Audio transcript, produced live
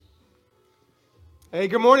Hey,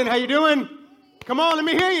 good morning. How you doing? Come on, let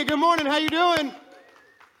me hear you. Good morning. How you doing?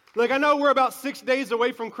 Look, I know we're about 6 days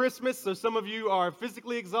away from Christmas, so some of you are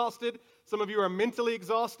physically exhausted, some of you are mentally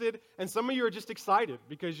exhausted, and some of you are just excited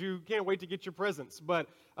because you can't wait to get your presents. But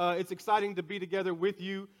it's exciting to be together with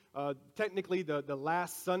you. Technically, the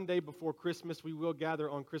last Sunday before Christmas, we will gather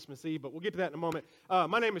on Christmas Eve, but we'll get to that in a moment.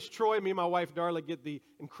 My name is Troy. Me and my wife, Darla, get the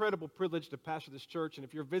incredible privilege to pastor this church, and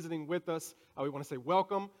if you're visiting with us, we want to say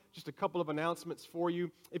welcome. Just a couple of announcements for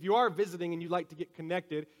you. If you are visiting and you'd like to get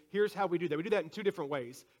connected, here's how we do that. We do that in two different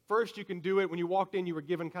ways. First, you can do it when you walked in, you were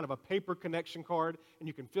given kind of a paper connection card, and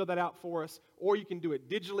you can fill that out for us, or you can do it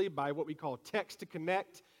digitally by what we call text to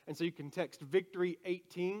connect. And so you can text Victory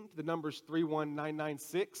 18 to the numbers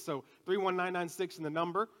 31996. So 31996 in the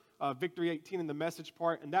number, Victory 18 in the message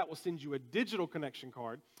part, and that will send you a digital connection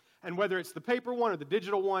card. And whether it's the paper one or the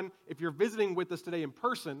digital one, if you're visiting with us today in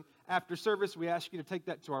person, after service, we ask you to take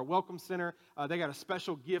that to our Welcome Center. They got a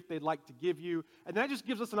special gift they'd like to give you. And that just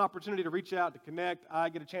gives us an opportunity to reach out, to connect. I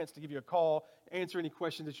get a chance to give you a call, answer any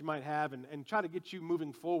questions that you might have, and try to get you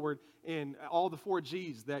moving forward in all the 4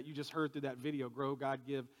 Gs that you just heard through that video: grow, God,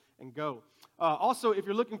 give, and go. Also, if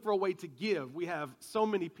you're looking for a way to give, we have so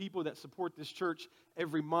many people that support this church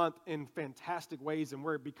every month in fantastic ways, and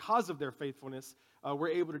because of their faithfulness, we're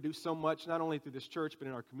able to do so much, not only through this church, but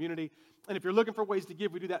in our community. And if you're looking for ways to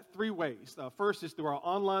give, we do that 3 ways. First is through our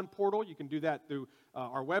online portal. You can do that through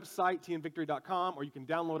our website, tnvictory.com, or you can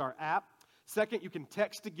download our app. Second, you can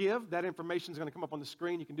text to give. That information is going to come up on the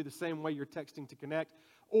screen. You can do the same way you're texting to connect.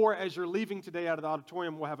 Or as you're leaving today out of the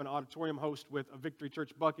auditorium, we'll have an auditorium host with a Victory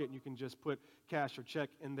Church bucket, and you can just put cash or check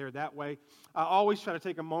in there that way. I always try to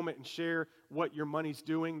take a moment and share what your money's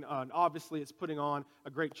doing. Obviously, it's putting on a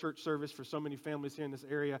great church service for so many families here in this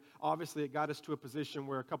area. Obviously, it got us to a position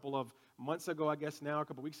where a couple of months ago, a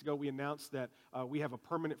couple weeks ago, we announced that we have a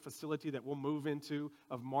permanent facility that we'll move into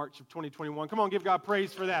of March of 2021. Come on, give God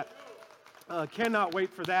praise for that. Cannot wait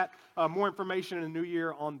for that. More information in the new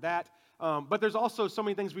year on that. But there's also so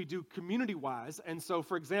many things we do community-wise. And so,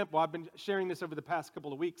 for example, I've been sharing this over the past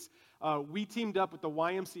couple of weeks. We teamed up with the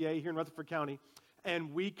YMCA here in Rutherford County,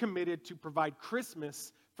 and we committed to provide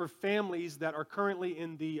Christmas for families that are currently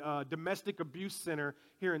in the domestic abuse center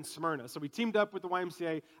here in Smyrna. So we teamed up with the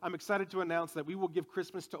YMCA. I'm excited to announce that we will give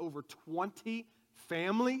Christmas to over 20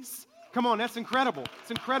 families. Come on, that's incredible.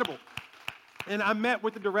 It's incredible. And I met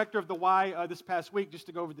with the director of the Y this past week just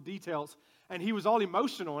to go over the details, and he was all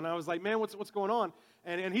emotional, and I was like, man, what's going on?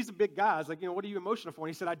 And he's a big guy. I was like, what are you emotional for?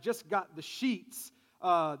 And he said, I just got the sheets.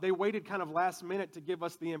 They waited kind of last minute to give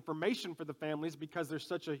us the information for the families because there's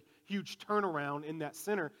such a huge turnaround in that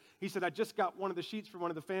center. He said, I just got one of the sheets for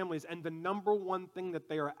one of the families, and the number one thing that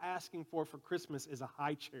they are asking for Christmas is a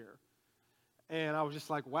high chair. And I was just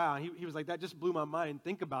like, wow. And he was like, that just blew my mind.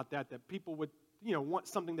 Think about that people would want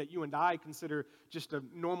something that you and I consider just a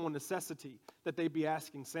normal necessity, that they'd be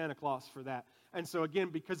asking Santa Claus for that. And so again,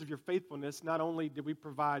 because of your faithfulness, not only did we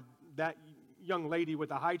provide that young lady with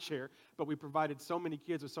a high chair, but we provided so many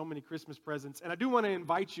kids with so many Christmas presents. And I do want to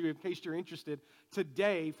invite you, in case you're interested,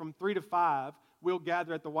 today from 3 to 5, we'll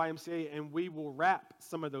gather at the YMCA and we will wrap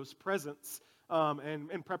some of those presents. And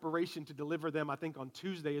in preparation to deliver them, I think on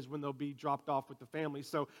Tuesday is when they'll be dropped off with the family.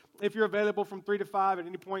 So if you're available from 3 to 5, at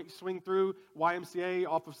any point, swing through YMCA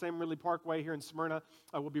off of Sam Ridley Parkway here in Smyrna.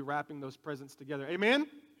 We'll be wrapping those presents together. Amen?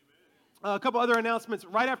 A couple other announcements.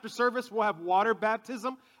 Right after service, we'll have water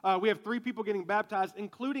baptism. We have 3 people getting baptized,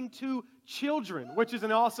 including 2 children, which is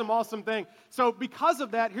an awesome, awesome thing. So because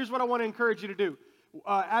of that, here's what I want to encourage you to do.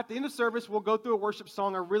 At the end of service, we'll go through a worship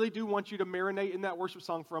song. I really do want you to marinate in that worship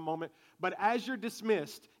song for a moment. But as you're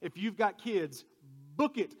dismissed, if you've got kids,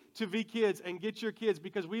 book it to V Kids and get your kids,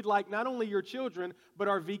 because we'd like not only your children, but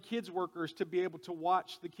our V Kids workers to be able to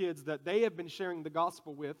watch the kids that they have been sharing the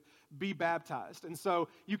gospel with be baptized. And so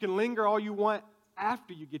you can linger all you want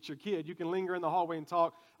after you get your kid. You can linger in the hallway and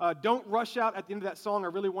talk. Don't rush out at the end of that song. I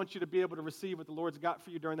really want you to be able to receive what the Lord's got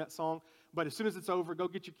for you during that song. But as soon as it's over, go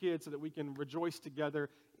get your kids so that we can rejoice together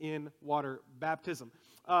in water baptism.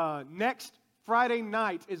 Next Friday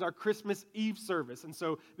night is our Christmas Eve service. And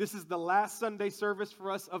so this is the last Sunday service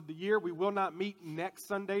for us of the year. We will not meet next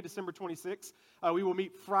Sunday, December 26th. We will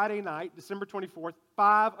meet Friday night, December 24th,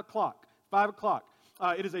 5 o'clock. 5 o'clock.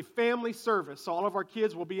 It is a family service, so all of our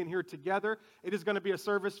kids will be in here together. It is going to be a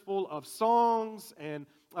service full of songs and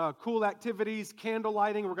cool activities, candle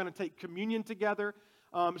lighting. We're going to take communion together.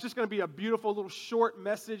 It's just going to be a beautiful little short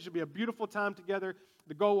message. It'll be a beautiful time together.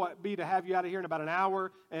 The goal will be to have you out of here in about an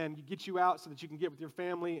hour and get you out so that you can get with your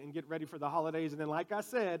family and get ready for the holidays. And then, like I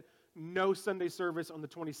said, no Sunday service on the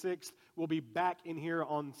 26th. We'll be back in here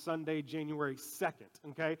on Sunday, January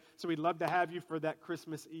 2nd, okay? So we'd love to have you for that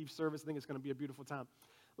Christmas Eve service. I think it's going to be a beautiful time.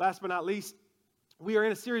 Last but not least, we are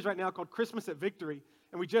in a series right now called Christmas at Victory,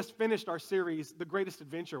 and we just finished our series, The Greatest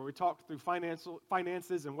Adventure, where we talked through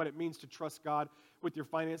finances and what it means to trust God with your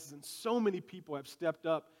finances, and so many people have stepped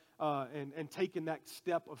up and taken that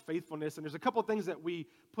step of faithfulness. And there's a couple of things that we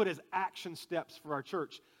put as action steps for our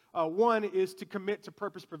church. One is to commit to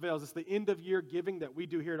Purpose Prevails. It's the end-of-year giving that we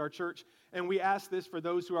do here at our church, and we ask this for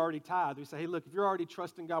those who are already tithe. We say, hey, look, if you're already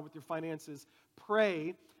trusting God with your finances,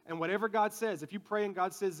 pray, and whatever God says, if you pray and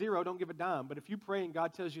God says zero, don't give a dime. But if you pray and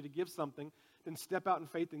God tells you to give something, then step out in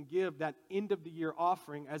faith and give that end-of-the-year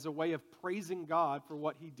offering as a way of praising God for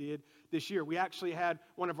what He did this year. We actually had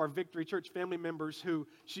one of our Victory Church family members who,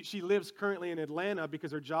 she lives currently in Atlanta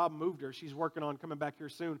because her job moved her. She's working on coming back here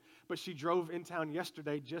soon. But she drove in town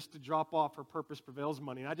yesterday just to drop off her Purpose Prevails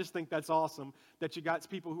money. And I just think that's awesome that you got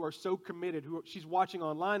people who are so committed, she's watching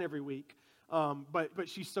online every week, but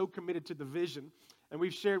she's so committed to the vision. And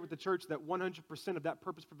we've shared with the church that 100% of that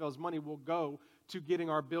Purpose Prevails money will go to getting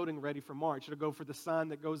our building ready for March. It'll go for the sign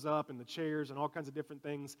that goes up and the chairs and all kinds of different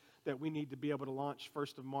things that we need to be able to launch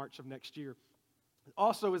 1st of March of next year.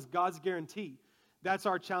 Also is God's guarantee. That's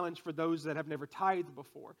our challenge for those that have never tithed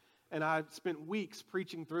before. And I spent weeks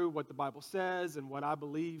preaching through what the Bible says and what I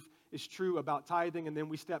believe is true about tithing. And then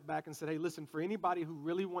we stepped back and said, hey, listen, for anybody who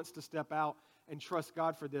really wants to step out and trust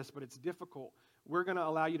God for this, but it's difficult, we're going to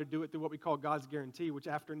allow you to do it through what we call God's guarantee, which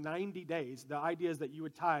after 90 days, the idea is that you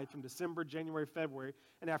would tithe from December, January, February,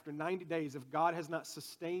 and after 90 days, if God has not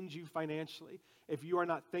sustained you financially, if you are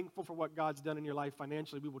not thankful for what God's done in your life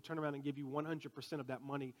financially, we will turn around and give you 100% of that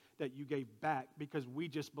money that you gave back because we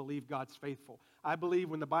just believe God's faithful. I believe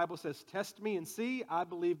when the Bible says, test me and see, I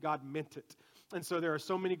believe God meant it. And so there are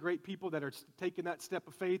so many great people that are taking that step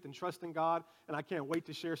of faith and trusting God, and I can't wait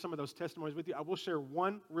to share some of those testimonies with you. I will share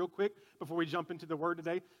one real quick before we jump into the Word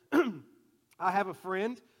today. I have a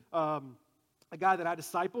friend, a guy that I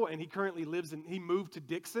disciple, and he currently he moved to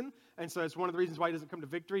Dixon, and so it's one of the reasons why he doesn't come to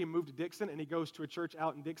Victory. He moved to Dixon, and he goes to a church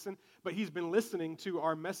out in Dixon, but he's been listening to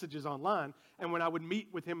our messages online, and when I would meet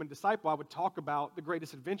with him and disciple, I would talk about the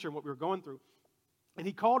Greatest Adventure and what we were going through. And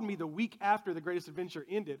he called me the week after the Greatest Adventure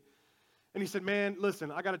ended, and he said, man, listen,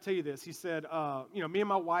 I got to tell you this. He said, me and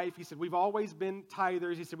my wife, he said, we've always been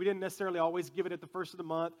tithers. He said, we didn't necessarily always give it at the first of the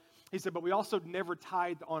month. He said, but we also never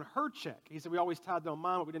tithed on her check. He said, we always tithed on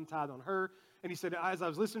mine, but we didn't tithe on her. And he said, as I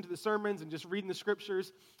was listening to the sermons and just reading the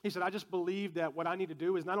scriptures, he said, I just believe that what I need to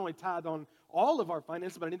do is not only tithe on all of our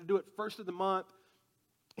finances, but I need to do it first of the month.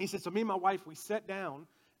 He said, so me and my wife, we sat down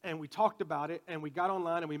and we talked about it, and we got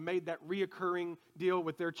online, and we made that reoccurring deal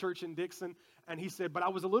with their church in Dixon. And he said, but I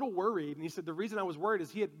was a little worried. And he said, the reason I was worried is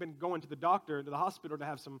he had been going to the doctor, to the hospital, to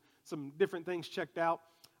have some different things checked out.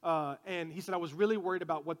 And he said, I was really worried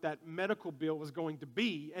about what that medical bill was going to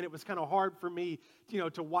be. And it was kind of hard for me,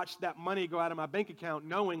 to watch that money go out of my bank account,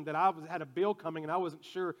 knowing that I had a bill coming, and I wasn't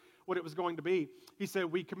sure what it was going to be. He said,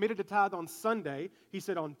 we committed to tithe on Sunday. He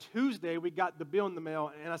said, on Tuesday, we got the bill in the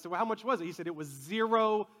mail. And I said, well, how much was it? He said, it was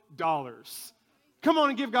 $0. Come on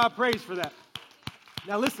and give God praise for that.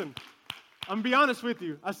 Now, listen, I'm going to be honest with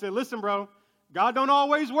you. I said, listen, bro, God don't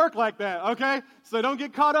always work like that, okay? So don't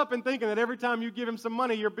get caught up in thinking that every time you give him some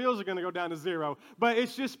money, your bills are going to go down to zero. But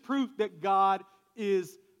it's just proof that God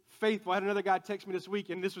is faithful. I had another guy text me this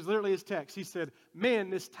week, and this was literally his text. He said,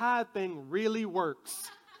 man, this tithe thing really works.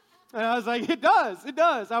 And I was like, it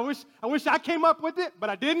does. I wish I came up with it, but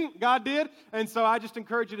I didn't. God did. And so I just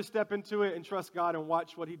encourage you to step into it and trust God and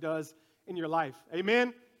watch what he does in your life.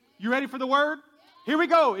 Amen? You ready for the word? Here we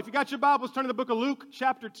go. If you got your Bibles, turn to the book of Luke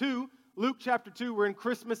chapter 2. Luke chapter 2, we're in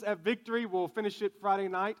Christmas at Victory. We'll finish it Friday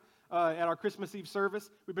night at our Christmas Eve service.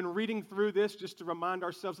 We've been reading through this just to remind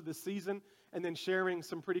ourselves of the season and then sharing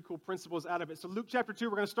some pretty cool principles out of it. So Luke chapter 2,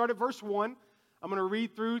 we're going to start at verse 1. I'm going to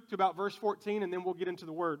read through to about verse 14, and then we'll get into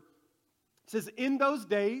the word. It says, in those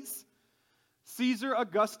days, Caesar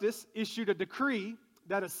Augustus issued a decree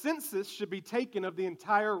that a census should be taken of the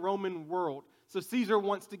entire Roman world. So Caesar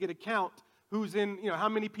wants to get a count who's in, how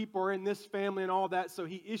many people are in this family and all that. So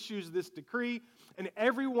he issues this decree, and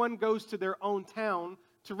everyone goes to their own town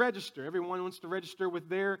to register. Everyone wants to register with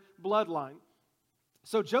their bloodline.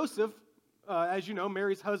 So Joseph, as you know,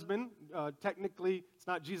 Mary's husband, technically it's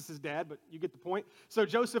not Jesus' dad, but you get the point. So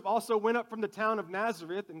Joseph also went up from the town of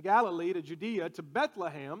Nazareth in Galilee to Judea to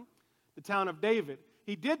Bethlehem, the town of David.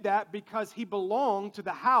 He did that because he belonged to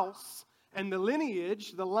the house and the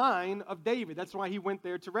lineage, the line of David. That's why he went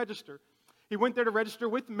there to register. He went there to register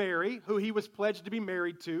with Mary, who he was pledged to be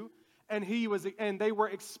married to, and they were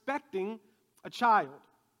expecting a child.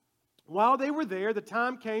 While they were there, the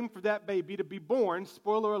time came for that baby to be born.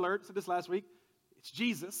 Spoiler alert, said this last week. It's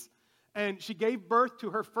Jesus. And she gave birth to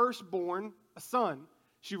her firstborn, a son.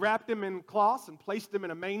 She wrapped him in cloths and placed him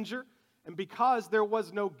in a manger. And because there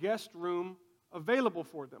was no guest room available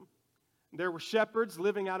for them, there were shepherds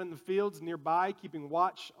living out in the fields nearby, keeping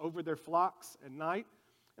watch over their flocks at night.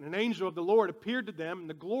 And an angel of the Lord appeared to them, and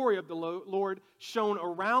the glory of the Lord shone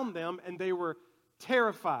around them, and they were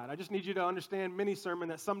terrified. I just need you to understand, mini sermon,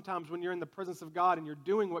 that sometimes when you're in the presence of God and you're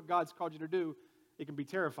doing what God's called you to do, it can be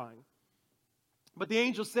terrifying. But the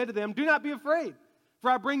angel said to them, "Do not be afraid,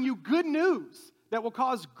 for I bring you good news that will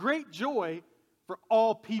cause great joy for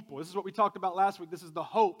all people." This is what we talked about last week. This is the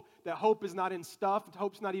hope. That hope is not in stuff.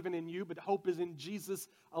 Hope's not even in you, but hope is in Jesus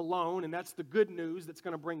alone. And that's the good news that's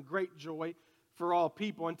going to bring great joy for all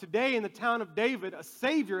people. And today in the town of David, a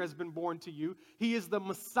Savior has been born to you. He is the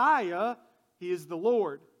Messiah. He is the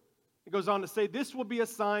Lord. It goes on to say, "This will be a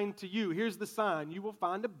sign to you." Here's the sign. You will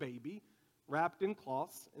find a baby wrapped in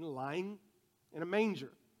cloths and lying in a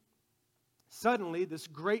manger. Suddenly, this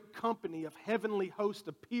great company of heavenly hosts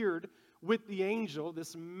appeared with the angel,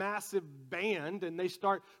 this massive band, and they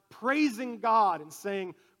start praising God and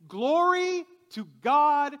saying, "Glory to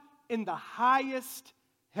God in the highest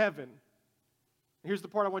heaven." And here's the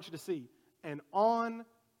part I want you to see. "And on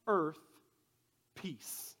earth,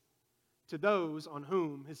 peace to those on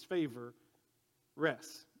whom his favor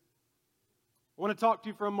rests." I want to talk to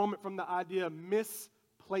you for a moment from the idea of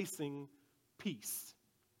misplacing peace.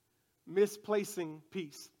 Misplacing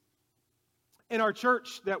peace. In our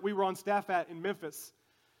church that we were on staff at in Memphis,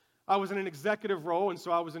 I was in an executive role, and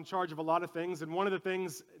so I was in charge of a lot of things. And one of the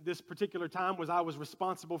things this particular time was I was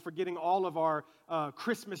responsible for getting all of our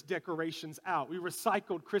Christmas decorations out. We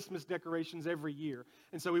recycled Christmas decorations every year.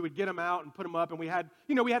 And so we would get them out and put them up. And we had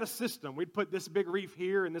a system. We'd put this big wreath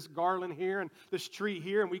here and this garland here and this tree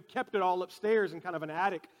here. And we kept it all upstairs in kind of an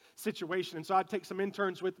attic situation. And so I'd take some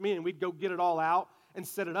interns with me, and we'd go get it all out and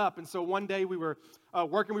set it up. And so one day we were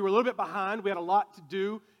working. We were a little bit behind. We had a lot to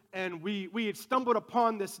do. And we had stumbled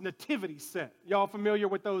upon this nativity set. Y'all familiar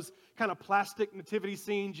with those kind of plastic nativity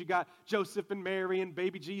scenes? You got Joseph and Mary and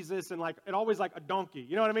baby Jesus, and it always like a donkey.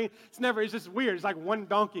 You know what I mean? It's just weird. It's like one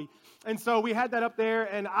donkey. And so we had that up there,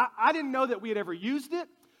 and I didn't know that we had ever used it,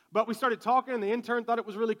 but we started talking, and the intern thought it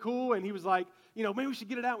was really cool, and he was like, maybe we should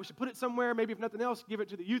get it out. We should put it somewhere. Maybe if nothing else, give it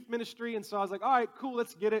to the youth ministry. And so I was like, all right, cool,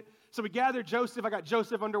 let's get it. So we gathered Joseph. I got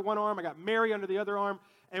Joseph under one arm. I got Mary under the other arm.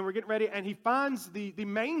 And we're getting ready, and he finds the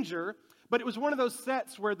manger, but it was one of those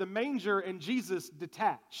sets where the manger and Jesus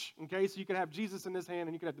detach, okay? So you could have Jesus in this hand,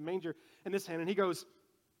 and you could have the manger in this hand. And he goes,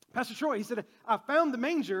 "Pastor Troy," he said, "I found the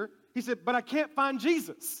manger," he said, "but I can't find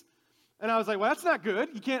Jesus." And I was like, well, that's not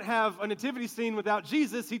good. You can't have a nativity scene without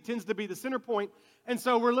Jesus. He tends to be the center point. And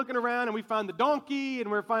so we're looking around, and we find the donkey, and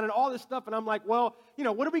we're finding all this stuff, and I'm like, well,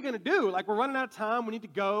 what are we going to do? We're running out of time. We need to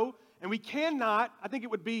go, and we cannot, I think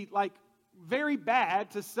it would be very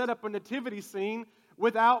bad to set up a nativity scene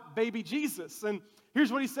without baby Jesus. And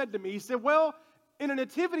here's what he said to me. He said, well, in a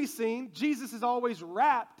nativity scene, Jesus is always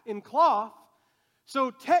wrapped in cloth.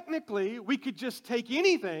 So technically, we could just take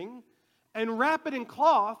anything and wrap it in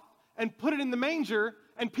cloth and put it in the manger,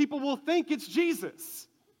 and people will think it's Jesus.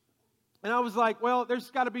 And I was like, well, there's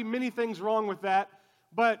got to be many things wrong with that.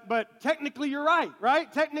 But technically, you're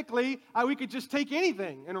right? Technically, we could just take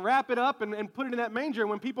anything and wrap it up and put it in that manger. And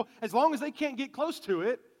when people, as long as they can't get close to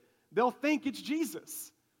it, they'll think it's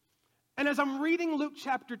Jesus. And as I'm reading Luke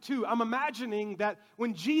chapter 2, I'm imagining that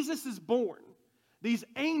when Jesus is born, these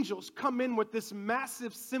angels come in with this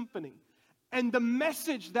massive symphony. And the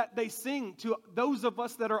message that they sing to those of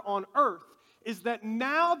us that are on earth is that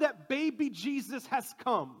now that baby Jesus has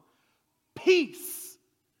come, peace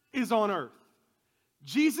is on earth.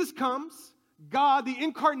 Jesus comes, God, the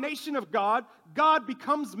incarnation of God, God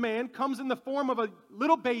becomes man, comes in the form of a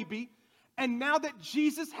little baby, and now that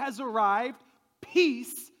Jesus has arrived,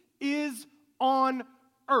 peace is on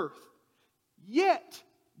earth. Yet,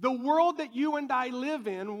 the world that you and I live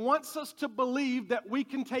in wants us to believe that we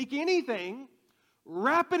can take anything,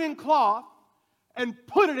 wrap it in cloth, and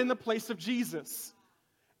put it in the place of Jesus.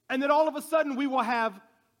 And that all of a sudden we will have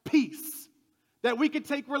peace. That we could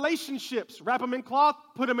take relationships, wrap them in cloth,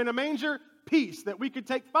 put them in a manger, peace. That we could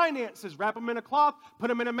take finances, wrap them in a cloth, put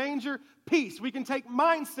them in a manger, peace. We can take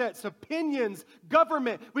mindsets, opinions,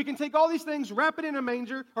 government. We can take all these things, wrap it in a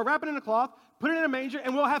manger, or wrap it in a cloth, put it in a manger,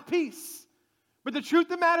 and we'll have peace. But the truth of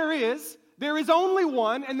the matter is, there is only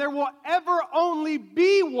one, and there will ever only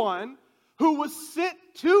be one, who was sent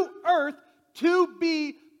to earth to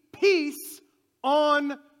be peace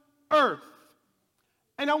on earth.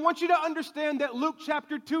 And I want you to understand that Luke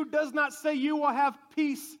chapter 2 does not say you will have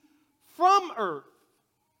peace from earth.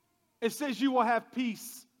 It says you will have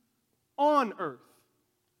peace on earth.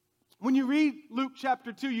 When you read Luke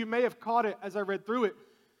chapter 2, you may have caught it as I read through it.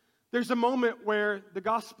 There's a moment where the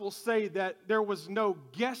Gospels say that there was no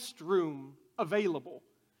guest room available.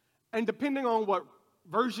 And depending on what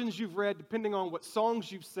versions you've read, depending on what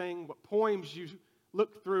songs you've sang, what poems you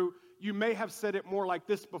looked through, you may have said it more like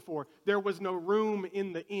this before. There was no room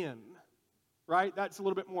in the inn, right? That's a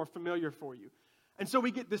little bit more familiar for you. And so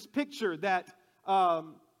we get this picture that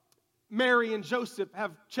Mary and Joseph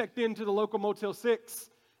have checked into the local Motel 6,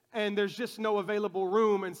 and there's just no available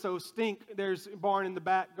room, and so there's a barn in the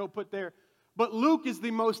back, go put there. But Luke is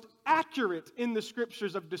the most accurate in the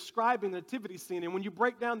scriptures of describing the nativity scene. And when you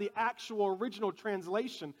break down the actual original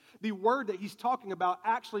translation, the word that he's talking about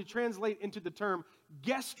actually translates into the term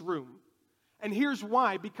guest room. And here's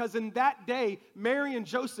why. Because in that day, Mary and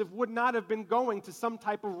Joseph would not have been going to some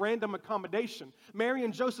type of random accommodation. Mary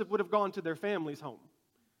and Joseph would have gone to their family's home.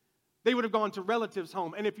 They would have gone to relatives'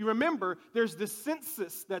 home. And if you remember, there's this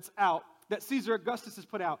census that's out that Caesar Augustus has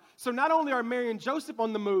put out. So not only are Mary and Joseph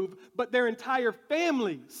on the move, but their entire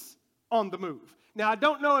families on the move. Now, I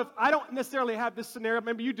don't necessarily have this scenario,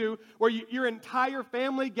 maybe you do, where your entire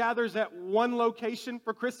family gathers at one location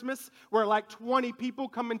for Christmas, where like 20 people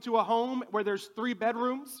come into a home where there's 3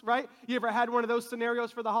 bedrooms, right? You ever had one of those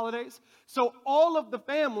scenarios for the holidays? So all of the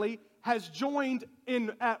family has joined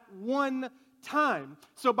in at one time.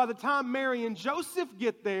 So by the time Mary and Joseph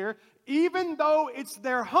get there, even though it's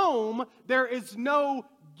their home, there is no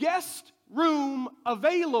guest room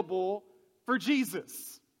available for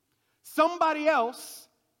Jesus. Somebody else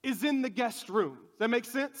is in the guest room. Does that make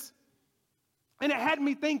sense? And it had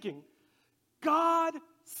me thinking, God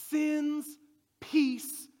sends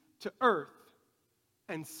peace to earth,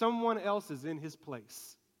 and someone else is in his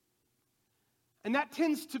place. And that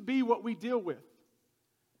tends to be what we deal with.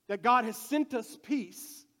 That God has sent us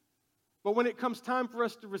peace, but when it comes time for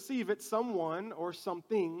us to receive it, someone or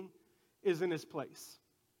something is in his place.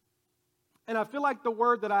 And I feel like the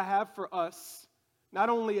word that I have for us, not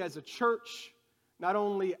only as a church, not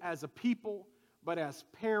only as a people, but as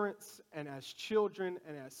parents and as children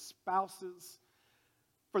and as spouses,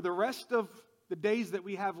 for the rest of the days that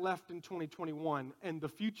we have left in 2021 and the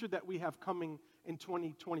future that we have coming in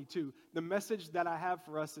 2022, the message that I have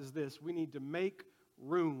for us is this: we need to make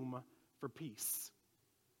room for peace.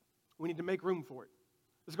 We need to make room for it.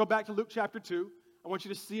 Let's go back to Luke chapter 2. I want you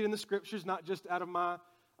to see it in the scriptures, not just out of my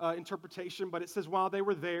interpretation, but it says, while they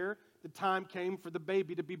were there, the time came for the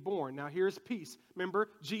baby to be born. Now here's peace. Remember,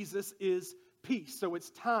 Jesus is peace. So it's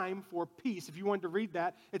time for peace. If you wanted to read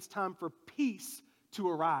that, it's time for peace to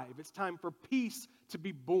arrive. It's time for peace to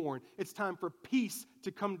be born. It's time for peace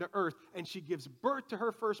to come to earth. And she gives birth to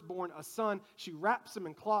her firstborn, a son. She wraps him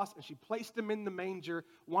in cloths and she placed him in the manger.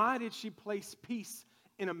 Why did she place peace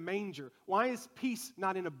in a manger? Why is peace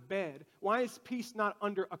not in a bed? Why is peace not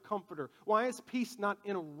under a comforter? Why is peace not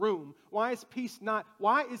in a room? Why is peace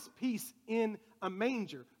in a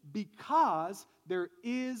manger? Because there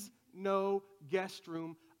is no guest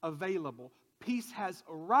room available. Peace has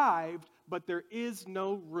arrived, but there is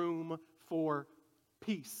no room for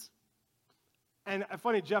peace. And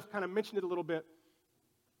funny, Jeff kind of mentioned it a little bit.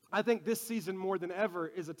 I think this season more than ever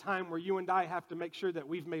is a time where you and I have to make sure that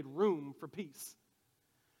we've made room for peace.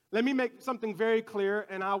 Let me make something very clear,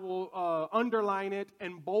 and I will underline it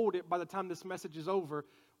and bold it by the time this message is over.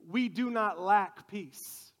 We do not lack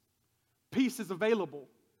peace. Peace is available.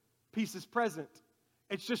 Peace is present.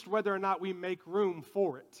 It's just whether or not we make room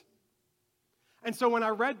for it. And so when I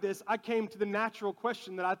read this, I came to the natural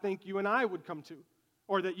question that I think you and I would come to,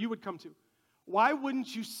 or that you would come to. Why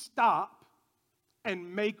wouldn't you stop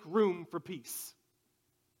and make room for peace?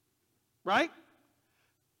 Right?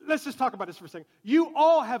 Let's just talk about this for a second. You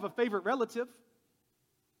all have a favorite relative,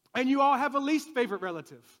 and you all have a least favorite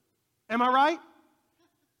relative. Am I right?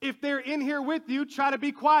 If they're in here with you, try to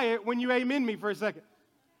be quiet when you amen me for a second.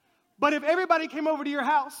 But if everybody came over to your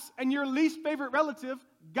house and your least favorite relative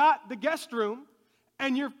got the guest room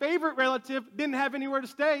and your favorite relative didn't have anywhere to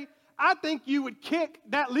stay, I think you would kick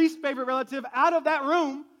that least favorite relative out of that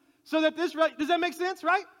room so that does that make sense,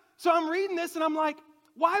 right? So I'm reading this and I'm like,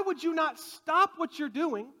 why would you not stop what you're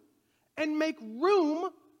doing and make room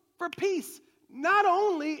for peace? Not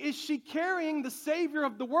only is she carrying the Savior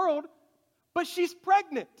of the world, but she's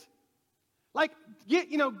pregnant. Like, get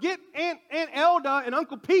Aunt Elda and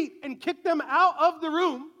Uncle Pete and kick them out of the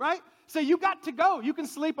room, right? Say, you got to go. You can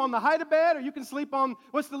sleep on the hide-a-bed, or you can sleep on,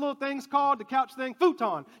 what's the little things called, the couch thing?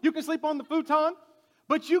 Futon. You can sleep on the futon,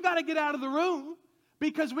 but you got to get out of the room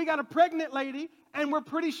because we got a pregnant lady, and we're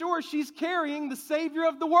pretty sure she's carrying the Savior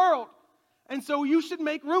of the world. And so you should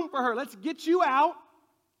make room for her. Let's get you out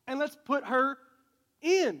and let's put her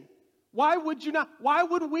in. Why would you not? Why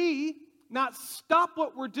would we not stop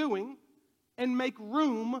what we're doing and make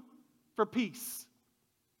room for peace?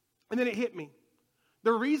 And then it hit me.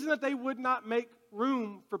 The reason that they would not make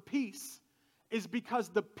room for peace is because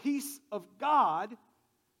the peace of God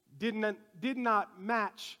did not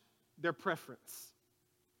match their preference.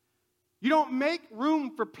 You don't make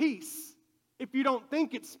room for peace if you don't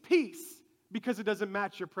think it's peace because it doesn't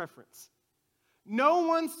match your preference. No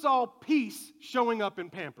one saw peace showing up in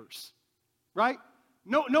Pampers, right?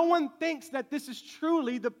 No one thinks that this is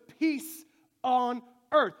truly the peace on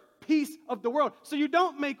earth, peace of the world. So you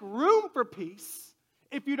don't make room for peace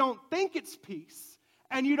if you don't think it's peace,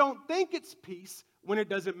 and you don't think it's peace when it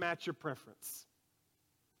doesn't match your preference.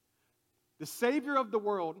 The Savior of the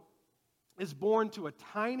world is born to a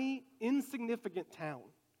tiny, insignificant town,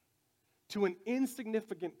 to an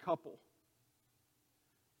insignificant couple.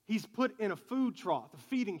 He's put in a food trough, a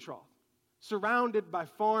feeding trough, surrounded by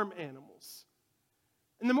farm animals.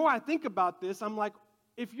 And the more I think about this, I'm like,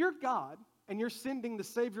 if you're God and you're sending the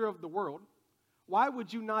Savior of the world, why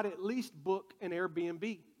would you not at least book an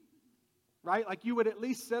Airbnb? Right? Like you would at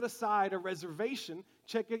least set aside a reservation,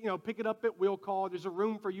 check it, pick it up at will call. There's a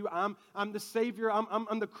room for you. I'm the Savior.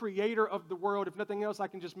 I'm the creator of the world. If nothing else, I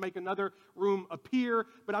can just make another room appear,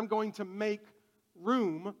 but I'm going to make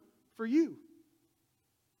room for you.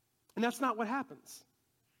 And that's not what happens.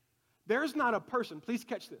 There's not a person, please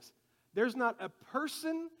catch this. There's not a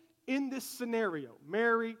person in this scenario,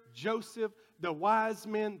 Mary, Joseph, the wise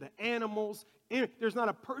men, the animals, there's not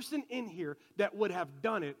a person in here that would have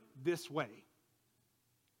done it this way.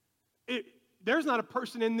 There's not a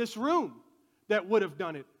person in this room that would have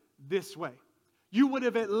done it this way. You would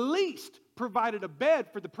have at least provided a bed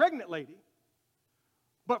for the pregnant lady.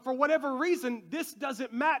 But for whatever reason, this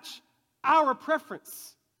doesn't match our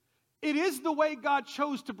preference. It is the way God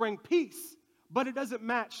chose to bring peace, but it doesn't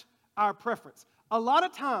match our preference. A lot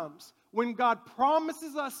of times when God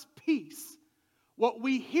promises us peace, what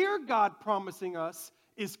we hear God promising us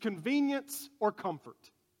is convenience or comfort.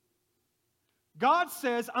 God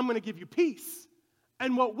says, I'm going to give you peace.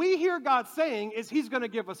 And what we hear God saying is he's going to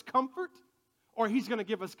give us comfort or he's going to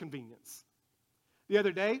give us convenience. The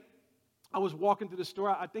other day, I was walking through the store.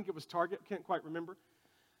 I think it was Target. Can't quite remember.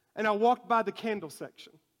 And I walked by the candle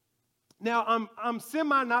section. Now, I'm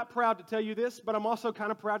semi not proud to tell you this, but I'm also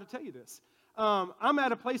kind of proud to tell you this. I'm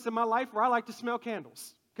at a place in my life where I like to smell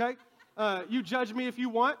candles, okay? You judge me if you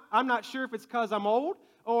want. I'm not sure if it's because I'm old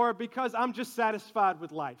or because I'm just satisfied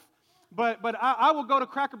with life. But I will go to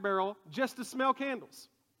Cracker Barrel just to smell candles.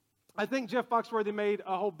 I think Jeff Foxworthy made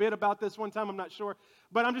a whole bit about this one time. I'm not sure.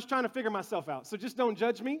 But I'm just trying to figure myself out. So just don't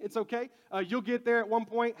judge me. It's okay. You'll get there at one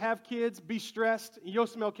point, have kids, be stressed, and you'll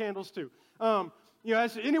smell candles too.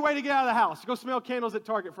 That's any way to get out of the house. Go smell candles at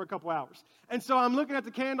Target for a couple hours. And so I'm looking at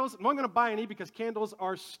the candles. I'm not going to buy any because candles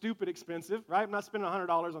are stupid expensive, right? I'm not spending $100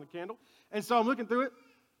 on a candle. And so I'm looking through it,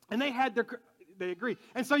 and they agree.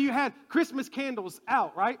 And so you had Christmas candles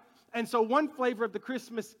out, right? And so one flavor of the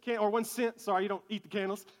Christmas or 1 cent, sorry, you don't eat the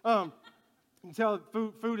candles. You can tell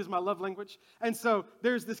food is my love language. And so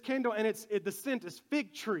there's this candle, and the scent is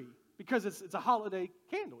fig tree because it's a holiday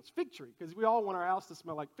candle. It's fig tree because we all want our house to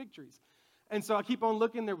smell like fig trees. And so I keep on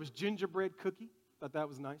looking. There was gingerbread cookie. Thought that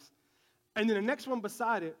was nice. And then the next one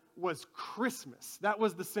beside it was Christmas. That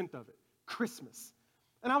was the scent of it, Christmas.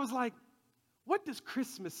 And I was like, what does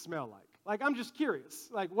Christmas smell like? Like, I'm just curious.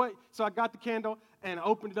 Like, what? So I got the candle, and I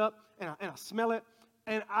opened it up, and I smell it.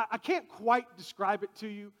 And I can't quite describe it to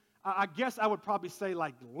you. I guess I would probably say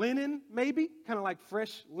like linen, maybe. Kind of like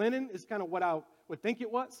fresh linen is kind of what I would think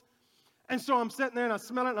it was. And so I'm sitting there, and I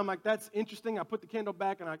smell it, and I'm like, that's interesting. I put the candle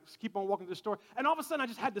back, and I just keep on walking to the store. And all of a sudden, I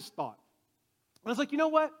just had this thought. I was like, you know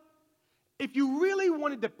what? If you really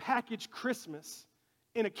wanted to package Christmas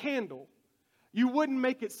in a candle, you wouldn't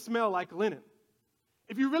make it smell like linen.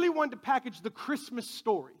 If you really wanted to package the Christmas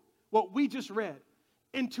story, what we just read,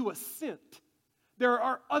 into a scent, there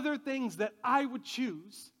are other things that I would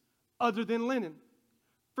choose other than linen.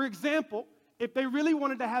 For example, if they really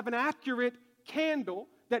wanted to have an accurate candle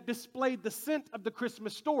that displayed the scent of the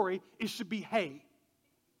Christmas story, it should be hay.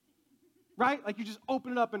 Right? Like you just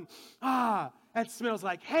open it up and, that smells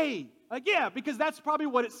like hay. Like, yeah, because that's probably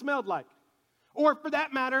what it smelled like. Or for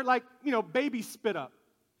that matter, like, baby spit up.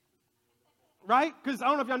 Right? Because I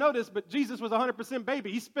don't know if y'all know this, but Jesus was 100%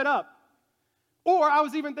 baby. He spit up. Or I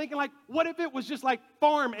was even thinking, like, what if it was just like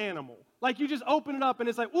farm animal? Like you just open it up and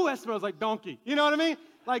it's like, ooh, that smells like donkey. You know what I mean?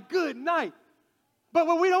 Like, good night. But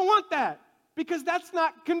we don't want that because that's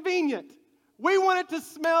not convenient. We want it to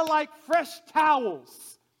smell like fresh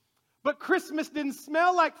towels. But Christmas didn't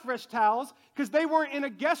smell like fresh towels because they weren't in a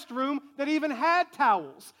guest room that even had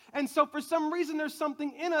towels. And so for some reason, there's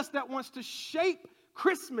something in us that wants to shape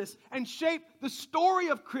Christmas and shape the story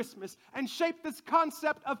of Christmas and shape this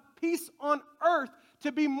concept of peace on earth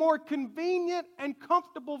to be more convenient and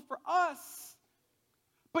comfortable for us.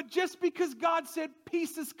 But just because God said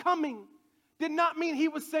peace is coming did not mean he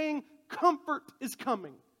was saying comfort is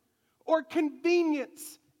coming or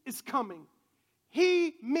convenience is coming.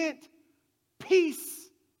 He meant peace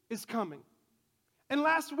is coming. And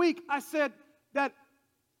last week I said that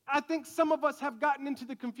I think some of us have gotten into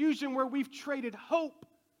the confusion where we've traded hope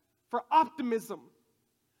for optimism.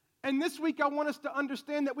 And this week I want us to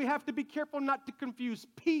understand that we have to be careful not to confuse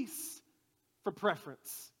peace for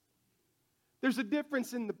preference. There's a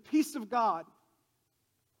difference in the peace of God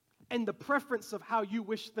and the preference of how you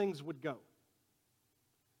wish things would go.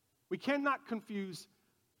 We cannot confuse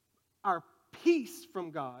our peace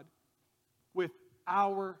from God with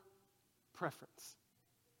our preference.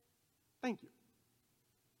 Thank you.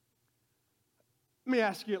 Let me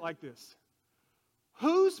ask you it like this.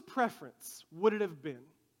 Whose preference would it have been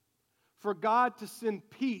for God to send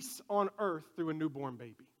peace on earth through a newborn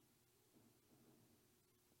baby?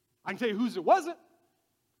 I can tell you whose it wasn't.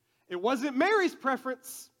 It wasn't Mary's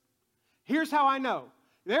preference. Here's how I know.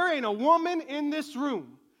 There ain't a woman in this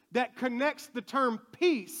room that connects the term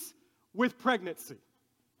peace with pregnancy.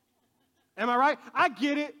 Am I right? I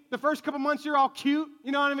get it. The first couple months you're all cute.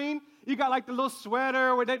 You know what I mean? You got like the little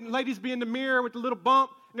sweater where ladies be in the mirror with the little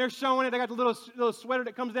bump and they're showing it. They got the little sweater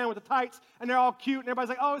that comes down with the tights and they're all cute and everybody's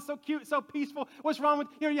like, oh, it's so cute, it's so peaceful. What's wrong with,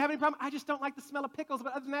 you have any problem? I just don't like the smell of pickles,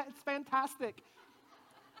 but other than that, it's fantastic.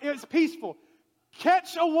 It's peaceful.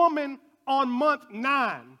 Catch a woman on month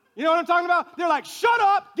 9. You know what I'm talking about? They're like, shut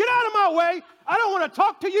up, get out of my way. I don't want to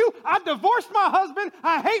talk to you. I divorced my husband.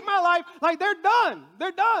 I hate my life. Like, they're done.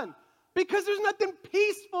 They're done. Because there's nothing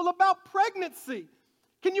peaceful about pregnancy.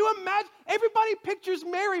 Can you imagine? Everybody pictures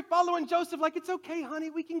Mary following Joseph like, it's okay, honey,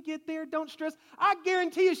 we can get there. Don't stress. I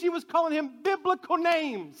guarantee you she was calling him biblical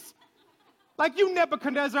names. Like, you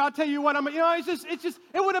Nebuchadnezzar, I'll tell you what,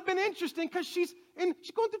 it would have been interesting because she's going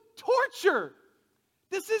through torture.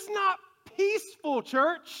 This is not peaceful,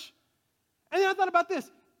 church. And then I thought about this.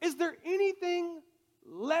 Is there anything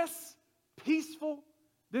less peaceful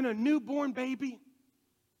than a newborn baby?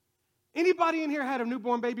 Anybody in here had a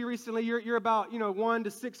newborn baby recently? You're about, 1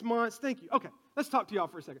 to 6 months. Thank you. Okay, let's talk to y'all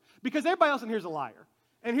for a second. Because everybody else in here is a liar.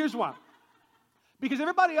 And here's why. Because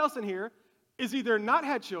everybody else in here is either not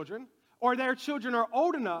had children or their children are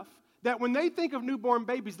old enough that when they think of newborn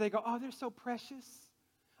babies, they go, oh, they're so precious.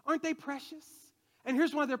 Aren't they precious? And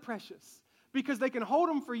here's why they're precious. Because they can hold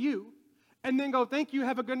them for you and then go, thank you,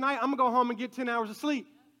 have a good night. I'm going to go home and get 10 hours of sleep.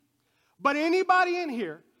 But anybody in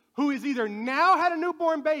here who has either now had a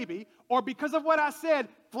newborn baby or because of what I said,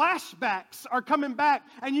 flashbacks are coming back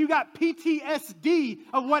and you got PTSD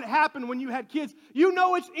of what happened when you had kids, you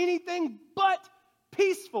know it's anything but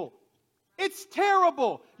peaceful. It's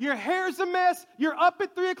terrible. Your hair's a mess. You're up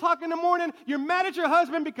at 3 o'clock in the morning. You're mad at your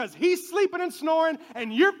husband because he's sleeping and snoring,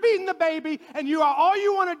 and you're feeding the baby, and all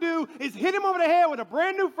you want to do is hit him over the head with a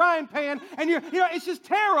brand new frying pan, and it's just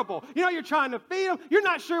terrible. You're trying to feed him. You're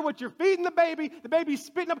not sure what you're feeding the baby. The baby's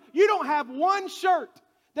spitting up. You don't have one shirt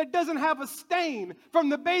that doesn't have a stain from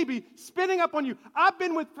the baby spitting up on you. I've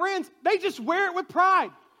been with friends. They just wear it with pride.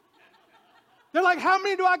 They're like, how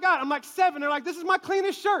many do I got? I'm like, 7. They're like, this is my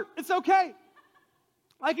cleanest shirt. It's okay.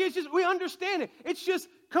 Like, it's just, we understand it. It's just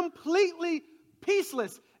completely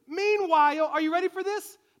peaceless. Meanwhile, are you ready for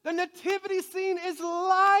this? The nativity scene is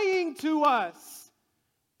lying to us.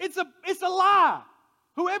 It's a lie.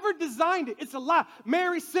 Whoever designed it, it's a lie.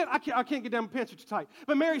 Mary's sitting, I can't get down, my pants are too tight.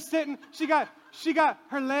 But Mary's sitting, she got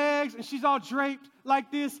her legs, and she's all draped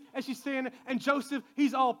like this, and she's standing, and Joseph,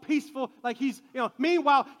 he's all peaceful, like he's,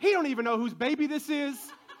 meanwhile, he don't even know whose baby this is.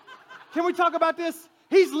 Can we talk about this?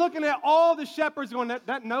 He's looking at all the shepherds going,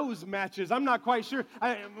 that nose matches. I'm not quite sure.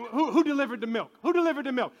 Who delivered the milk? Who delivered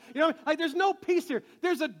the milk? Like there's no peace here.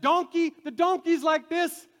 There's a donkey. The donkey's like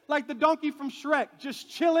this, like the donkey from Shrek, just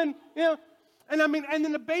chilling, And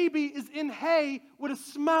then the baby is in hay with a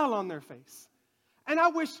smile on their face. And I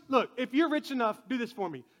wish, look, if you're rich enough, do this for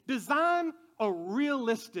me. Design a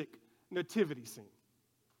realistic nativity scene.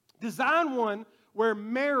 Design one where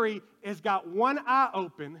Mary has got one eye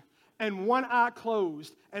open and one eye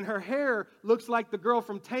closed, and her hair looks like the girl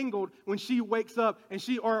from Tangled when she wakes up and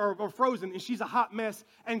or Frozen, and she's a hot mess,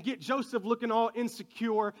 and get Joseph looking all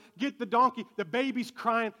insecure, get the donkey, the baby's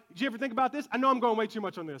crying. Did you ever think about this? I know I'm going way too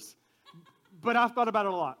much on this, but I've thought about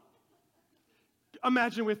it a lot.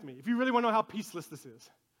 Imagine with me, if you really want to know how peaceless this is.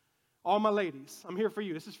 All my ladies, I'm here for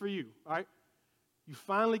you. This is for you, all right? You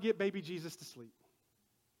finally get baby Jesus to sleep.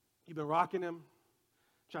 You've been rocking him,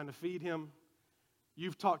 trying to feed him.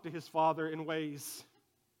 You've talked to his father in ways,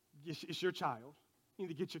 it's your child. You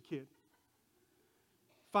need to get your kid.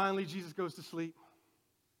 Finally, Jesus goes to sleep.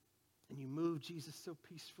 And you move Jesus so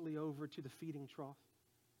peacefully over to the feeding trough.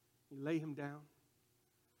 You lay him down.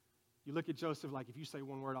 You look at Joseph like, if you say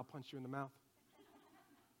one word, I'll punch you in the mouth.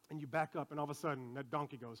 And you back up, and all of a sudden, that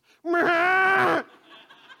donkey goes, Meow!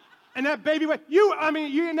 And that baby, you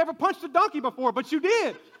ain't never punched a donkey before, but you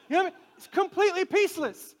did. You know what I mean? It's completely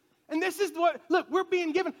peaceless. And this is what, look, we're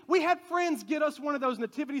being given. We had friends get us one of those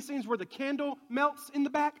nativity scenes where the candle melts in the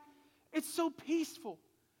back. It's so peaceful.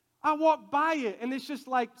 I walk by it, and it's just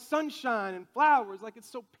like sunshine and flowers. Like,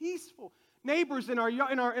 it's so peaceful. Neighbors in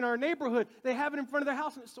our neighborhood, they have it in front of their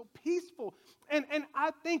house, and it's so peaceful. And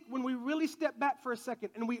I think when we really step back for a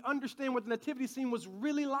second and we understand what the nativity scene was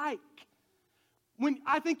really like,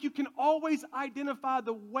 I think you can always identify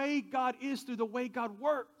the way God is through the way God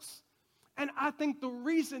works. And I think the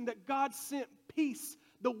reason that God sent peace,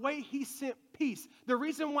 the way he sent peace, the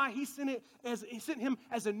reason why he sent him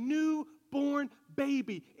as a newborn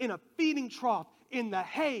baby in a feeding trough, in the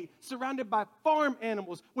hay, surrounded by farm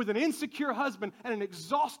animals, with an insecure husband and an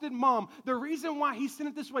exhausted mom. The reason why he sent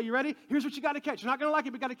it this way, you ready? Here's what you got to catch. You're not going to like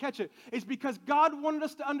it, but you got to catch it. It's because God wanted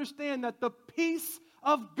us to understand that the peace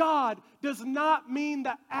of God does not mean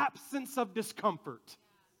the absence of discomfort.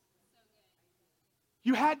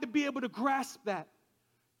 You had to be able to grasp that.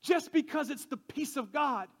 Just because it's the peace of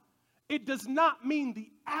God, it does not mean the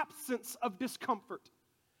absence of discomfort.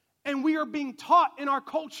 And we are being taught in our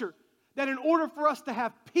culture that in order for us to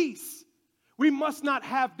have peace, we must not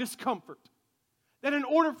have discomfort. That in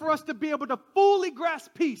order for us to be able to fully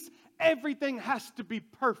grasp peace, everything has to be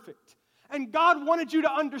perfect. And God wanted you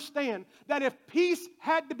to understand that if peace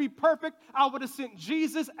had to be perfect, I would have sent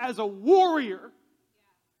Jesus as a warrior,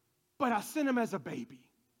 but I sent him as a baby.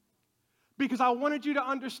 Because I wanted you to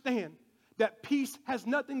understand that peace has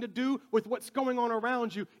nothing to do with what's going on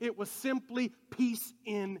around you. It was simply peace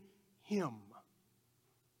in him.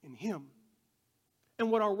 In him. And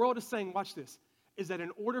what our world is saying, watch this, is that in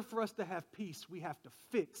order for us to have peace, we have to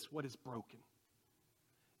fix what is broken.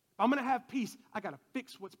 If I'm going to have peace, I got to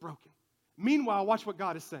fix what's broken. Meanwhile, watch what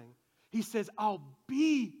God is saying. He says, I'll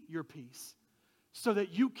be your peace so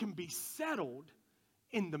that you can be settled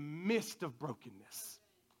in the midst of brokenness.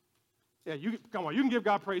 Yeah, come on, you can give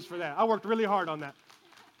God praise for that. I worked really hard on that.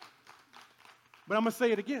 But I'm going to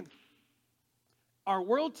say it again. Our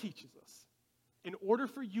world teaches us, in order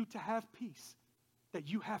for you to have peace, that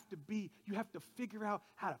you have to figure out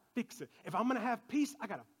how to fix it. If I'm going to have peace, I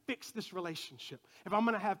got to fix this relationship. If I'm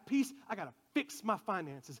going to have peace, I got to fix my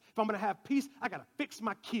finances. If I'm going to have peace, I got to fix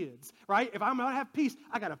my kids, right? If I'm going to have peace,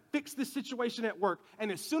 I got to fix this situation at work.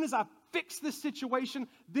 And as soon as I fix this situation,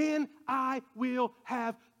 then I will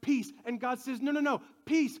have peace. And God says, no.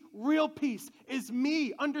 Peace, real peace, is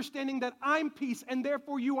me understanding that I'm peace, and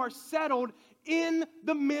therefore you are settled in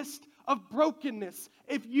the midst of brokenness.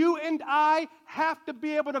 If you and I have to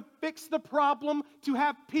be able to fix the problem to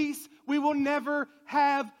have peace, we will never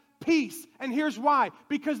have peace. And here's why.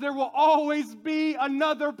 Because there will always be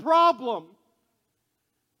another problem.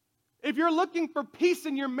 If you're looking for peace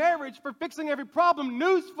in your marriage, for fixing every problem,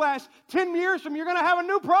 newsflash, 10 years from now, you're going to have a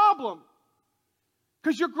new problem.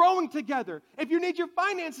 Because you're growing together. If you need your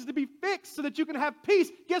finances to be fixed so that you can have peace,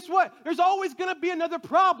 guess what? There's always going to be another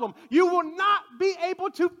problem. You will not be able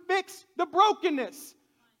to fix the brokenness,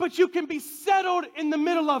 but you can be settled in the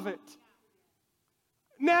middle of it.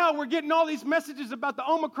 Now we're getting all these messages about the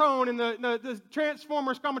Omicron and the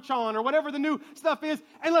Transformer Scamachon or whatever the new stuff is.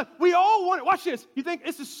 And look, we all want it. Watch this. You think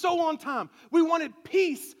this is so on time. We wanted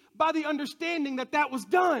peace by the understanding that that was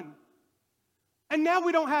done. And now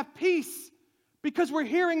we don't have peace because we're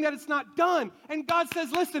hearing that it's not done. And God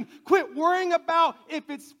says, listen, quit worrying about if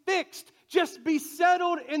it's fixed. Just be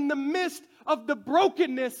settled in the midst of the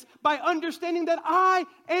brokenness by understanding that I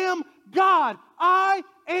am God. I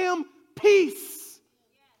am peace.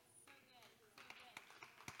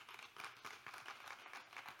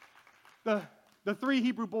 The 3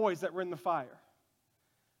 Hebrew boys that were in the fire,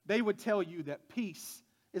 they would tell you that peace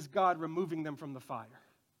is God removing them from the fire.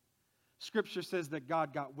 Scripture says that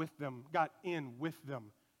God got in with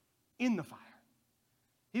them in the fire.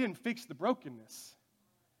 He didn't fix the brokenness.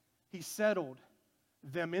 He settled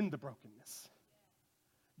them in the brokenness.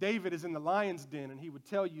 David is in the lion's den, and he would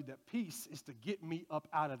tell you that peace is to get me up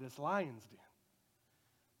out of this lion's den.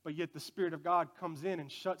 But yet the Spirit of God comes in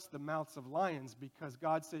and shuts the mouths of lions because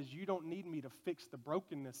God says, you don't need me to fix the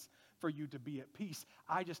brokenness for you to be at peace.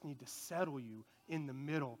 I just need to settle you in the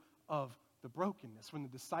middle of the brokenness. When the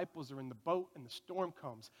disciples are in the boat and the storm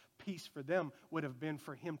comes, peace for them would have been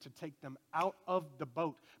for him to take them out of the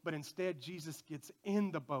boat. But instead, Jesus gets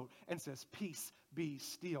in the boat and says, peace, be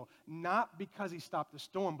still. Not because he stopped the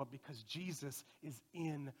storm, but because Jesus is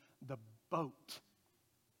in the boat.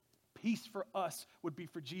 Peace for us would be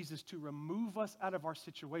for Jesus to remove us out of our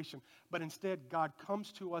situation. But instead, God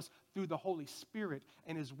comes to us through the Holy Spirit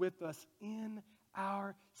and is with us in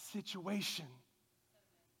our situation.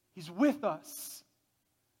 He's with us.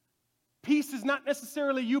 Peace is not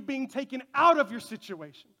necessarily you being taken out of your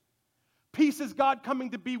situation. Peace is God coming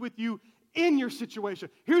to be with you in your situation.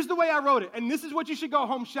 Here's the way I wrote it, and this is what you should go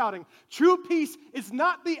home shouting. True peace is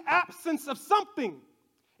not the absence of something.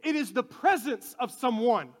 It is the presence of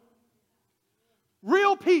someone.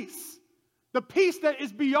 Real peace, the peace that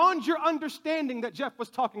is beyond your understanding that Jeff was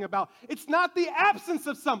talking about. It's not the absence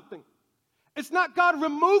of something. It's not God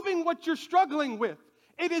removing what you're struggling with.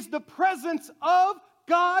 It is the presence of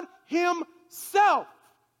God himself.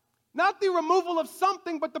 Not the removal of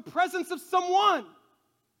something, but the presence of someone.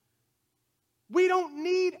 We don't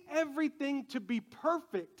need everything to be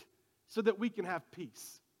perfect so that we can have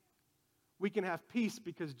peace. We can have peace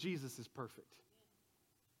because Jesus is perfect.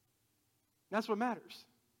 That's what matters.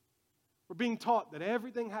 We're being taught that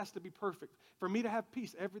everything has to be perfect. For me to have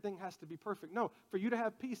peace, everything has to be perfect. No, for you to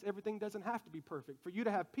have peace, everything doesn't have to be perfect. For you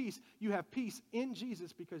to have peace, you have peace in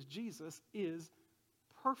Jesus because Jesus is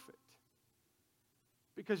perfect.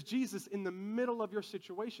 Because Jesus, in the middle of your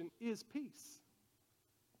situation, is peace.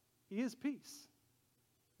 He is peace.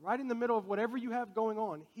 Right in the middle of whatever you have going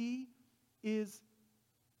on, he is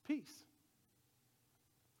peace.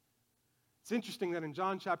 It's interesting that in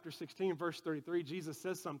John chapter 16, verse 33, Jesus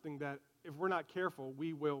says something that if we're not careful,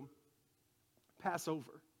 we will pass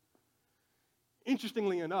over.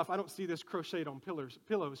 Interestingly enough, I don't see this crocheted on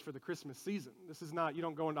pillows for the Christmas season. This is not, you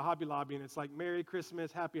don't go into Hobby Lobby and it's like, Merry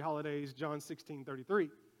Christmas, Happy Holidays, John 16:33.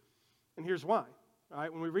 And here's why. All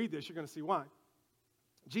right, when we read this, you're going to see why.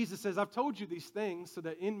 Jesus says, I've told you these things so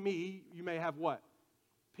that in me you may have what?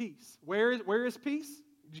 Peace. Where is peace?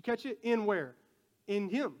 Did you catch it? In where? In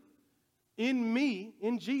him. In me,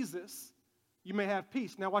 in Jesus, you may have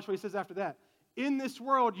peace. Now watch what he says after that. In this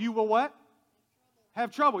world, you will what?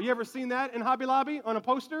 Have trouble. You ever seen that in Hobby Lobby on a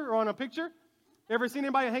poster or on a picture? Ever seen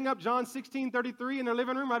anybody hang up John 16:33 in their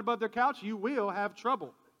living room right above their couch? You will have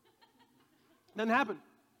trouble. Doesn't happen.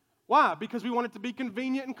 Why? Because we want it to be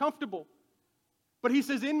convenient and comfortable. But he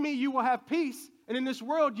says, in me you will have peace, and in this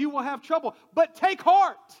world you will have trouble. But take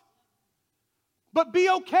heart. But be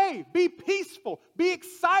okay, be peaceful, be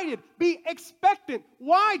excited, be expectant.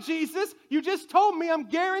 Why, Jesus? You just told me I'm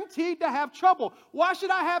guaranteed to have trouble. Why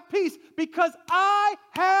should I have peace? Because I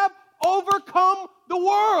have overcome the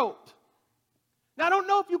world. Now, I don't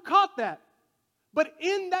know if you caught that, but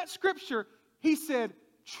in that scripture, he said,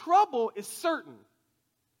 trouble is certain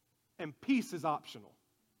and peace is optional.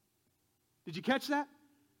 Did you catch that?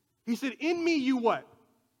 He said, in me you what?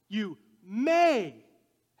 You may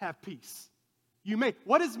have peace. You may.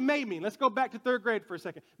 What does may mean? Let's go back to third grade for a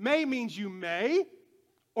second. May means you may,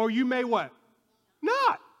 or you may what?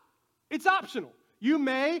 Not. It's optional. You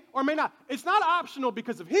may or may not. It's not optional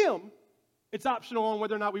because of him. It's optional on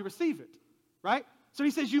whether or not we receive it, right? So he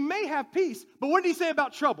says you may have peace, but what did he say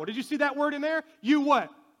about trouble? Did you see that word in there? You what?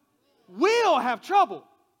 Will have trouble.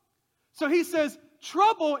 So he says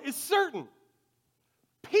trouble is certain.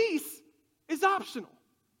 Peace is optional.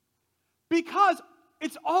 Because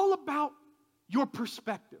it's all about your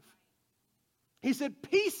perspective. He said,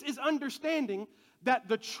 peace is understanding that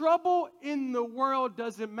the trouble in the world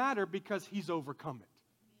doesn't matter because he's overcome it.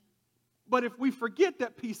 But if we forget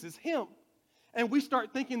that peace is him, and we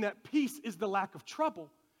start thinking that peace is the lack of trouble,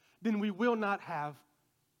 then we will not have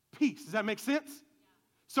peace. Does that make sense?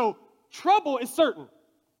 So trouble is certain.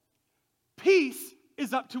 Peace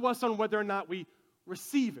is up to us on whether or not we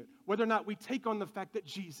receive it, whether or not we take on the fact that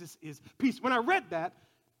Jesus is peace. When I read that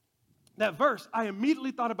verse, I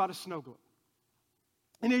immediately thought about a snow globe.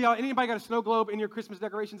 Anybody got a snow globe in your Christmas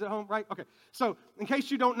decorations at home, right? Okay, so in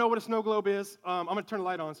case you don't know what a snow globe is, I'm going to turn the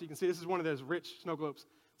light on so you can see. This is one of those rich snow globes.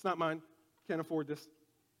 It's not mine. Can't afford this.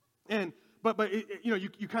 But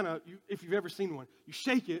you kind of, if you've ever seen one, you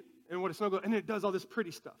shake it, and what a snow globe, and it does all this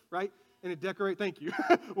pretty stuff, right? And it decorates. Thank you.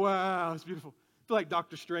 Wow, it's beautiful. I feel like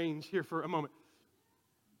Dr. Strange here for a moment.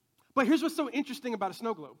 But here's what's so interesting about a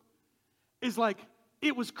snow globe is like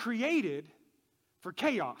it was created for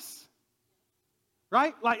chaos.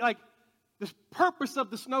 Right? Like the purpose of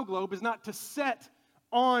the snow globe is not to set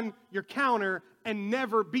on your counter and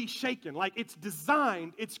never be shaken. Like it's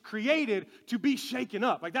designed, it's created to be shaken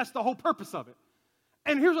up. Like that's the whole purpose of it.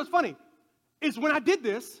 And here's what's funny, is when I did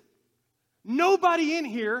this, nobody in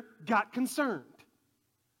here got concerned.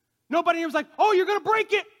 Nobody here was like, oh, you're going to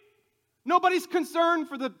break it. Nobody's concerned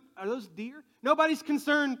for are those deer? Nobody's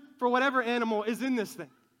concerned for whatever animal is in this thing.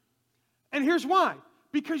 And here's why.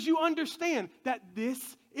 Because you understand that this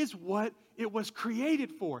is what it was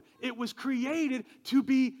created for. It was created to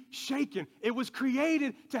be shaken. It was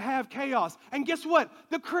created to have chaos. And guess what?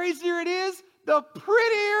 The crazier it is, the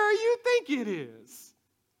prettier you think it is.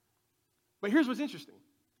 But here's what's interesting.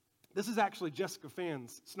 This is actually Jessica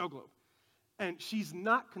Phan's snow globe. And she's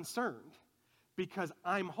not concerned because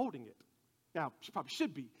I'm holding it. Now, she probably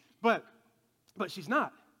should be, but she's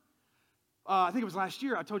not. I think it was last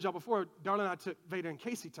year, I told y'all before, Darla and I took Veda and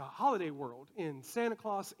Casey to Holiday World in Santa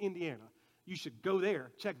Claus, Indiana. You should go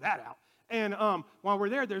there, check that out. And while we're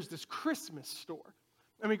there, there's this Christmas store.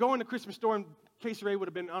 And we go in the Christmas store, and Casey Ray would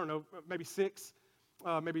have been, I don't know, maybe 6,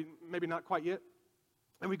 maybe not quite yet.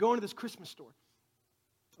 And we go into this Christmas store,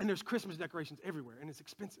 and there's Christmas decorations everywhere, and it's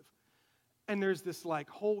expensive. And there's this like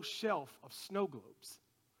whole shelf of snow globes.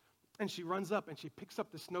 And she runs up and she picks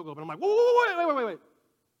up the snow globe. And I'm like, whoa, wait. I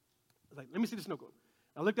was like, let me see the snow globe.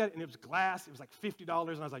 I looked at it and it was glass. It was like $50.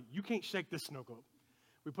 And I was like, you can't shake this snow globe.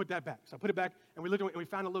 We put that back. So I put it back and we looked at it and we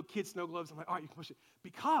found a little kid snow globe. So I'm like, all right, you can push it.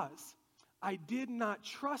 Because I did not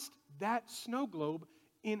trust that snow globe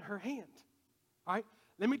in her hand. All right?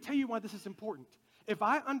 Let me tell you why this is important. If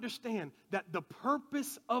I understand that the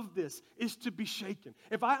purpose of this is to be shaken,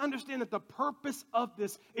 if I understand that the purpose of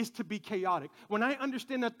this is to be chaotic, when I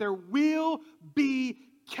understand that there will be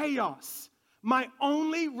chaos, my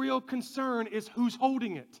only real concern is who's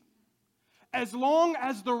holding it. As long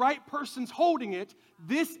as the right person's holding it,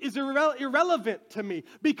 this is irrelevant to me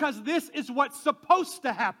because this is what's supposed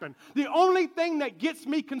to happen. The only thing that gets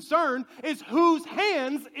me concerned is whose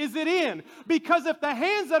hands is it in. Because if the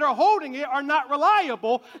hands that are holding it are not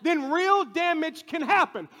reliable, then real damage can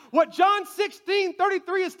happen. What John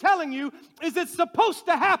 16:33 is telling you is it's supposed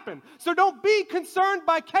to happen. So don't be concerned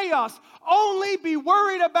by chaos. Only be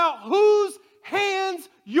worried about whose hands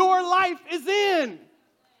your life is in.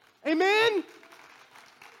 Amen?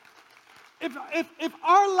 If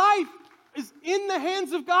our life is in the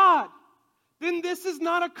hands of God, then this is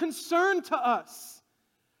not a concern to us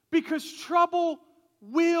because trouble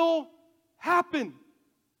will happen.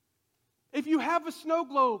 If you have a snow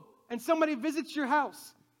globe and somebody visits your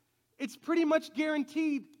house, it's pretty much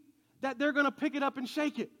guaranteed that they're going to pick it up and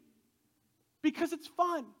shake it because it's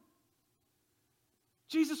fun.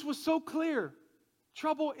 Jesus was so clear.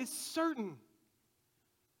 Trouble is certain.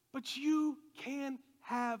 But you can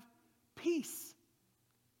have peace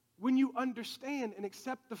when you understand and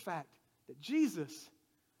accept the fact that Jesus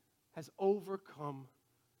has overcome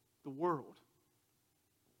the world.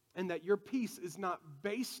 And that your peace is not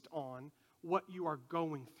based on what you are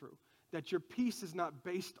going through. That your peace is not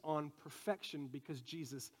based on perfection because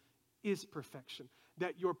Jesus is perfection.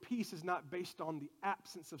 That your peace is not based on the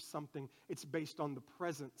absence of something, it's based on the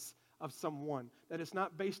presence of someone. That it's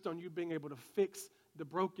not based on you being able to fix the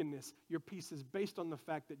brokenness. Your peace is based on the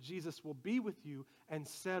fact that Jesus will be with you and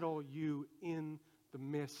settle you in the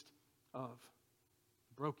midst of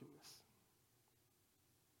brokenness.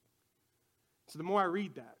 So the more I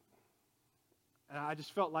read that, and I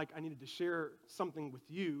just felt like I needed to share something with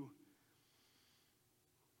you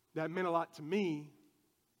that meant a lot to me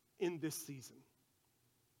in this season.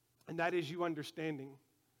 And that is you understanding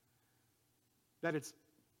that it's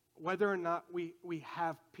whether or not we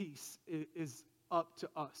have peace is up to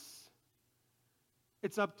us.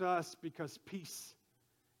 It's up to us because peace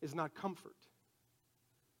is not comfort.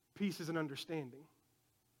 Peace is an understanding.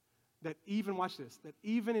 That even, watch this, that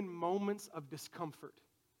even in moments of discomfort,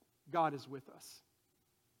 God is with us.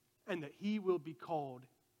 And that he will be called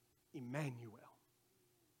Emmanuel.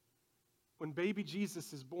 When baby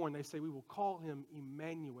Jesus is born, they say we will call him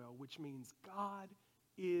Emmanuel, which means God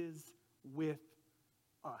is with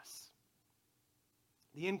us.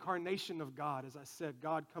 The incarnation of God, as I said,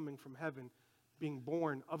 God coming from heaven, being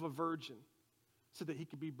born of a virgin, so that he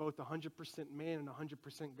could be both 100% man and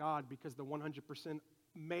 100% God, because the 100%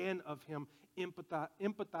 man of him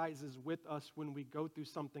empathizes with us when we go through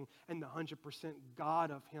something, and the 100%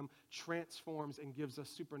 God of him transforms and gives us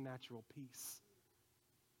supernatural peace.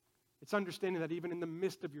 It's understanding that even in the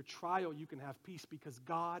midst of your trial, you can have peace because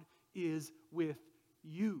God is with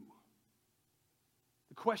you.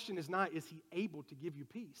 The question is not, is he able to give you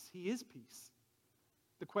peace? He is peace.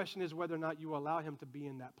 The question is whether or not you allow him to be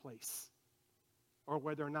in that place, or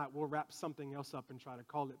whether or not we'll wrap something else up and try to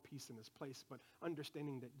call it peace in his place, but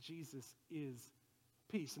understanding that Jesus is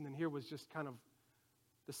peace. And then here was just kind of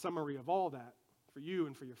the summary of all that for you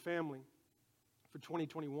and for your family for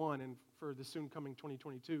 2021 and for the soon coming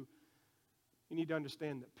 2022. you need to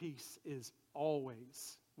understand that peace is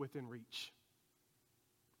always within reach.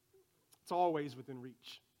 It's always within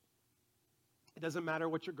reach. It doesn't matter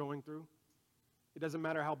what you're going through. It doesn't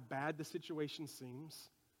matter how bad the situation seems.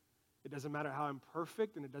 It doesn't matter how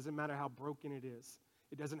imperfect, and it doesn't matter how broken it is.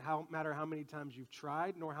 It doesn't matter how many times you've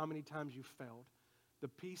tried, nor how many times you've failed. The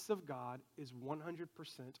peace of God is 100%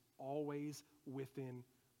 always within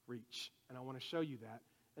reach. And I want to show you that,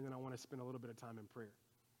 and then I want to spend a little bit of time in prayer.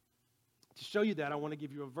 To show you that, I want to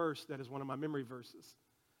give you a verse that is one of my memory verses.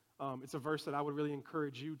 It's a verse that I would really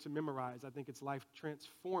encourage you to memorize. I think it's life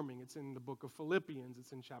transforming. It's in the book of Philippians.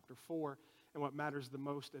 It's in chapter 4. And what matters the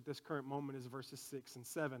most at this current moment is verses 6 and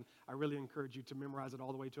 7. I really encourage you to memorize it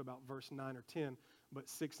all the way to about verse 9 or 10. But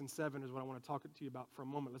 6 and 7 is what I want to talk to you about for a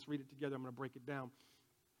moment. Let's read it together. I'm going to break it down.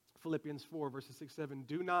 Philippians 4, verses 6, 7.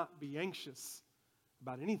 Do not be anxious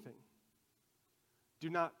about anything.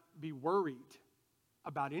 Do not be worried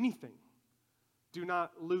about anything. Do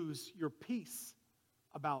not lose your peace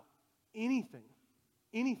about anything.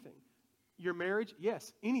 Anything. Your marriage?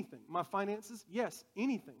 Yes, anything. My finances? Yes,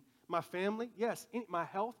 anything. My family? Yes. My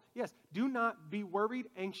health? Yes. Do not be worried,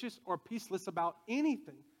 anxious, or peaceless about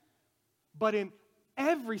anything. But in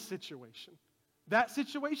every situation. That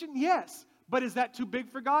situation? Yes. But is that too big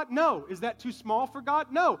for God? No. Is that too small for God?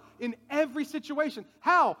 No. In every situation.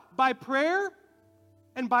 How? By prayer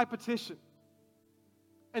and by petition.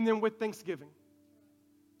 And then with thanksgiving.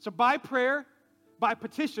 So by prayer, by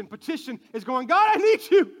petition. Petition is going, God, I need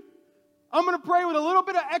you. I'm going to pray with a little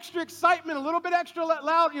bit of extra excitement, a little bit extra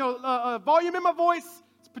loud, volume in my voice.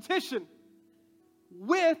 It's petition.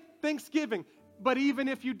 With thanksgiving. But even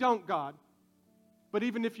if you don't, God, but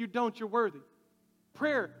even if you don't, you're worthy.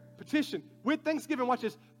 Prayer, petition, with thanksgiving, watch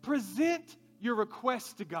this. Present your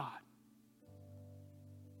request to God.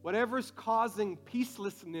 Whatever's causing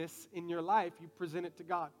peacelessness in your life, you present it to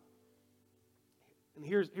God. And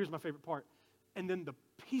here's my favorite part. And then the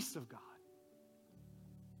peace of God.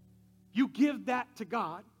 You give that to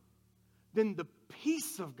God, then the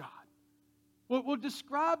peace of God. Well,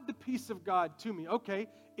 describe the peace of God to me. Okay,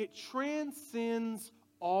 it transcends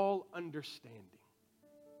all understanding.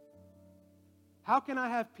 How can I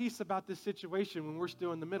have peace about this situation when we're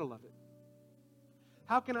still in the middle of it?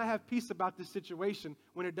 How can I have peace about this situation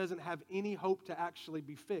when it doesn't have any hope to actually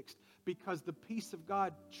be fixed? Because the peace of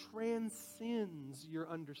God transcends your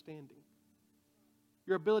understanding.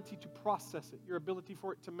 Your ability to process it, your ability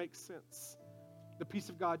for it to make sense. The peace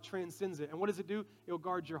of God transcends it. And what does it do? It'll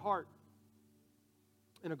guard your heart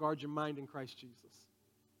and it'll guard your mind in Christ Jesus.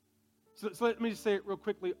 So let me just say it real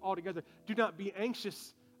quickly all together. Do not be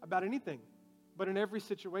anxious about anything, but in every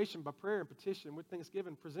situation, by prayer and petition, with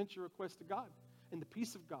thanksgiving, present your request to God. And the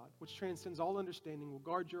peace of God, which transcends all understanding, will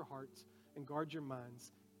guard your hearts and guard your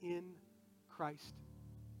minds in Christ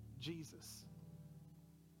Jesus.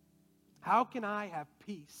 How can I have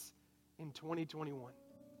peace in 2021?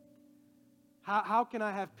 How can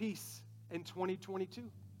I have peace in 2022?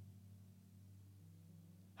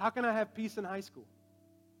 How can I have peace in high school?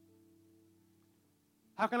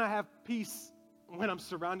 How can I have peace when I'm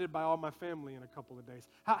surrounded by all my family in a couple of days?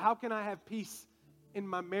 How can I have peace in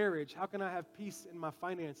my marriage? How can I have peace in my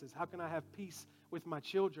finances? How can I have peace with my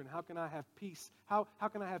children? How can I have peace? How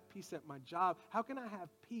can I have peace at my job? How can I have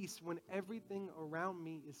peace when everything around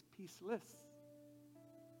me is peaceless?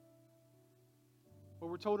 Well,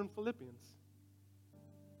 we're told in Philippians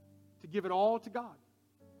to give it all to God,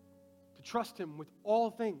 to trust Him with all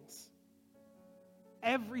things,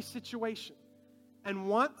 every situation. And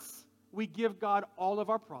once we give God all of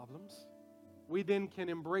our problems, we then can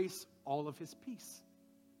embrace all of His peace.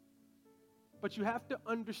 But you have to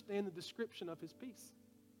understand the description of His peace.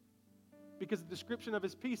 Because the description of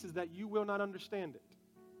His peace is that you will not understand it.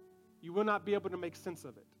 You will not be able to make sense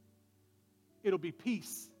of it. It'll be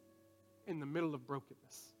peace in the middle of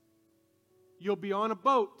brokenness. You'll be on a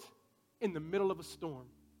boat in the middle of a storm,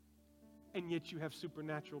 and yet you have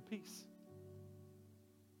supernatural peace.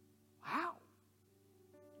 How?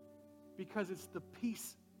 Because it's the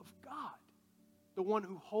peace of God. The one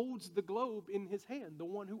who holds the globe in His hand, the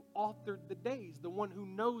one who authored the days, the one who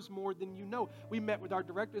knows more than you know. We met with our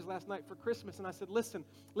directors last night for Christmas, and I said, listen.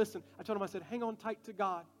 I told them, I said, hang on tight to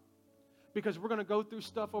God, because we're going to go through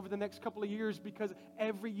stuff over the next couple of years, because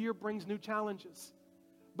every year brings new challenges.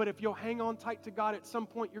 But if you'll hang on tight to God, at some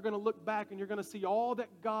point you're going to look back and you're going to see all that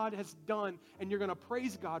God has done, and you're going to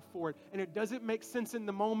praise God for it. And it doesn't make sense in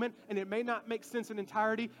the moment, and it may not make sense in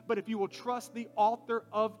entirety, but if you will trust the author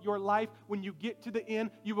of your life, when you get to the end,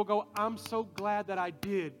 you will go, I'm so glad that I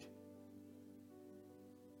did.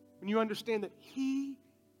 When you understand that He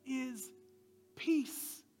is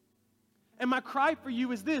peace. And my cry for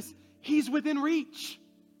you is this: He's within reach.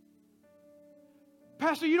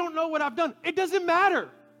 Pastor, you don't know what I've done. It doesn't matter.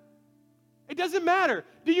 It doesn't matter.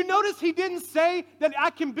 Do you notice he didn't say that I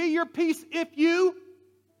can be your peace if you?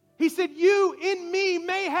 He said, you in me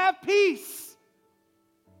may have peace.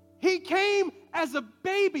 He came as a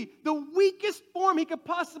baby, the weakest form he could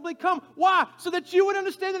possibly come. Why? So that you would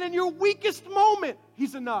understand that in your weakest moment,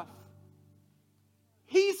 he's enough.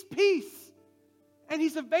 He's peace. And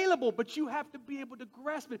he's available, but you have to be able to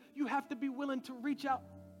grasp it. You have to be willing to reach out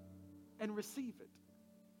and receive it.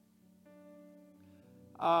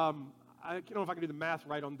 I don't know if I can do the math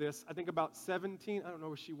right on this. I think about 17, I don't know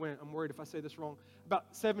where she went. I'm worried if I say this wrong. About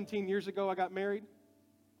 17 years ago, I got married.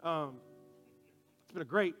 It's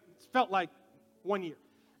been it's felt like 1 year.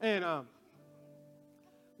 And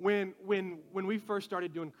when we first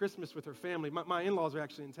started doing Christmas with her family, my in-laws are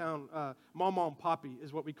actually in town. Mama and Poppy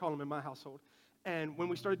is what we call them in my household. And when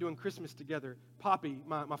we started doing Christmas together, Poppy,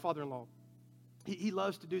 my father-in-law, he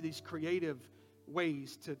loves to do these creative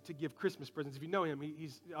ways to give Christmas presents. If you know him,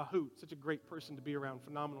 he's a hoot, such a great person to be around,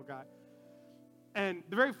 phenomenal guy. And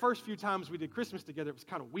the very first few times we did Christmas together, it was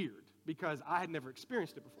kind of weird because I had never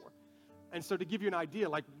experienced it before. And so to give you an idea,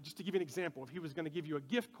 like just to give you an example, if he was going to give you a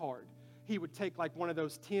gift card, he would take like one of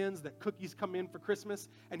those tins that cookies come in for Christmas,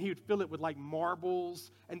 and he would fill it with like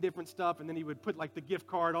marbles and different stuff, and then he would put like the gift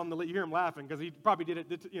card on the lid. You hear him laughing because he probably did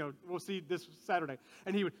it, we'll see this Saturday.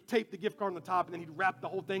 And he would tape the gift card on the top, and then he'd wrap the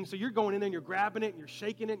whole thing. So you're going in there and you're grabbing it and you're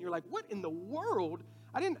shaking it, and you're like, what in the world?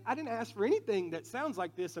 I didn't ask for anything that sounds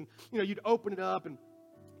like this. And you'd open it up, and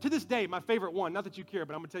to this day, my favorite one, not that you care,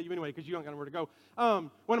 but I'm going to tell you anyway because you don't got nowhere to go.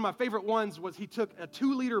 One of my favorite ones was he took a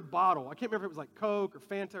 2-liter bottle. I can't remember if it was like Coke or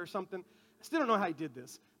Fanta or something. I still don't know how he did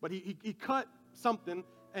this, but he cut something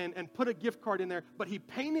and put a gift card in there, but he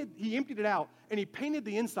emptied it out, and he painted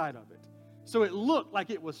the inside of it. So it looked like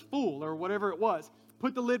it was full or whatever it was.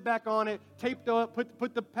 Put the lid back on it, taped up,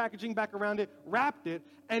 put the packaging back around it, wrapped it,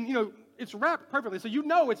 and it's wrapped perfectly. So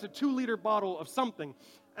it's a 2-liter bottle of something.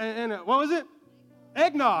 And what was it?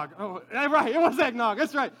 Eggnog. Oh, right. It was eggnog.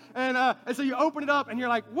 That's right. And so you open it up, and you're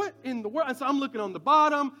like, what in the world? And so I'm looking on the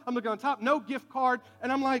bottom. I'm looking on top. No gift card. And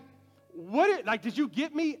I'm like, did you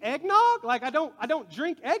get me eggnog? Like, I don't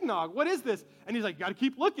drink eggnog. What is this? And he's like, got to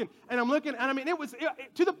keep looking. And I'm looking. And I mean, it was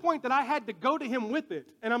to the point that I had to go to him with it.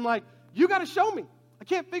 And I'm like, you got to show me. I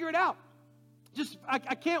can't figure it out.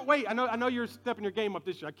 I can't wait. I know you're stepping your game up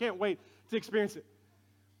this year. I can't wait to experience it.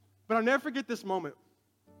 But I'll never forget this moment.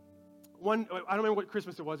 I don't remember what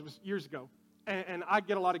Christmas it was years ago. And I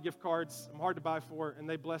get a lot of gift cards. I'm hard to buy for, and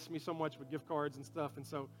they bless me so much with gift cards and stuff. And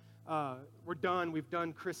so we're done. We've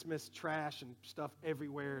done Christmas trash and stuff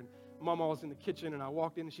everywhere. And Mama was in the kitchen, and I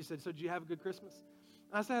walked in, and she said, so did you have a good Christmas?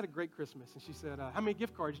 And I said, I had a great Christmas. And she said, how many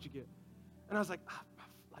gift cards did you get? And I was like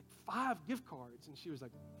 5 gift cards. And she was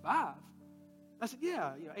like, 5? I said,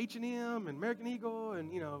 yeah, H&M and American Eagle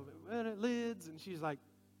and, lids. And she's like,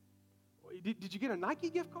 did you get a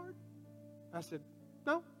Nike gift card? I said,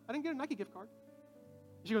 no, I didn't get a Nike gift card.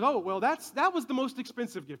 She goes, oh, well, that was the most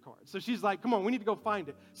expensive gift card. So she's like, come on, we need to go find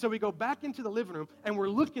it. So we go back into the living room, and we're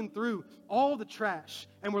looking through all the trash,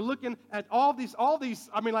 and we're looking at all these,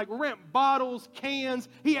 we're at bottles, cans.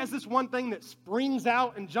 He has this one thing that springs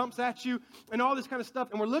out and jumps at you, and all this kind of stuff.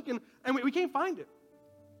 And we're looking, and we can't find it.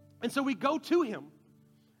 And so we go to him,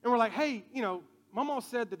 and we're like, hey, Mama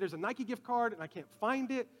said that there's a Nike gift card, and I can't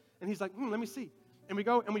find it. And he's like, let me see. And we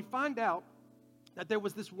go, and we find out that there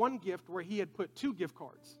was this one gift where he had put 2 gift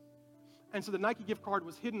cards. And so the Nike gift card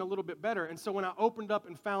was hidden a little bit better. And so when I opened up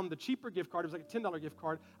and found the cheaper gift card, it was like a $10 gift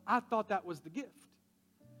card, I thought that was the gift.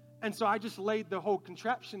 And so I just laid the whole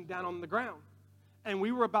contraption down on the ground. And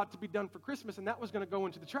we were about to be done for Christmas, and that was going to go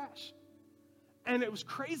into the trash. And it was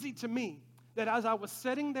crazy to me that as I was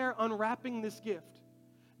sitting there unwrapping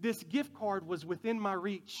this gift card was within my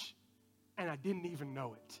reach, and I didn't even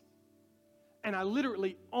know it. And I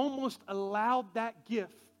literally almost allowed that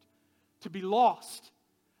gift to be lost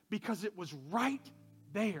because it was right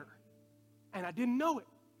there, and I didn't know it.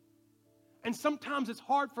 And sometimes it's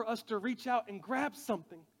hard for us to reach out and grab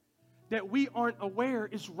something that we aren't aware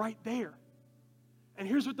is right there. And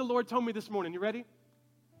here's what the Lord told me this morning. You ready?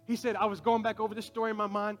 He said, I was going back over this story in my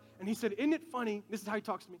mind, and he said, isn't it funny? This is how he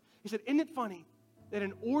talks to me. He said, isn't it funny that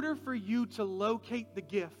in order for you to locate the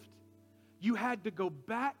gift, you had to go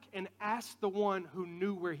back and ask the one who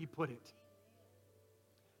knew where he put it?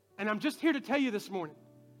 And I'm just here to tell you this morning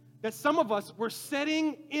that some of us were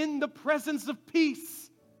sitting in the presence of peace,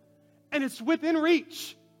 and it's within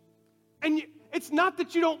reach. And it's not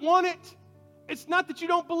that you don't want it. It's not that you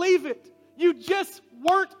don't believe it. You just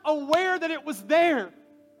weren't aware that it was there.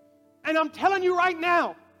 And I'm telling you right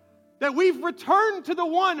now, That we've returned to the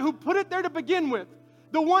one who put it there to begin with,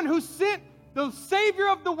 the one who sent the Savior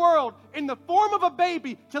of the world in the form of a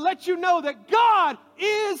baby to let you know that God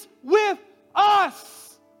is with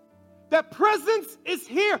us. That presence is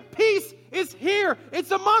here. Peace is here.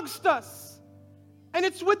 It's amongst us. And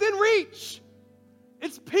it's within reach.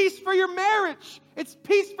 It's peace for your marriage. It's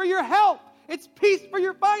peace for your health. It's peace for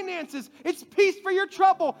your finances. It's peace for your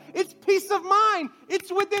trouble. It's peace of mind.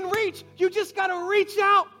 It's within reach. You just got to reach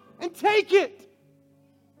out and take it.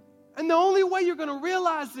 And the only way you're going to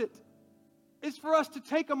realize it is for us to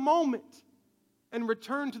take a moment and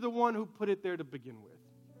return to the one who put it there to begin with.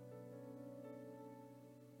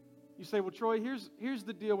 You say, well, Troy, here's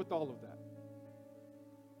the deal with all of that.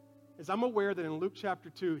 Is I'm aware that in Luke chapter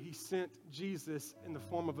 2, he sent Jesus in the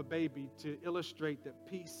form of a baby to illustrate that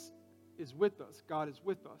peace is with us. God is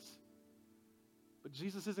with us. But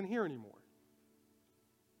Jesus isn't here anymore.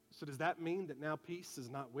 So does that mean that now peace is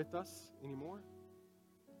not with us anymore?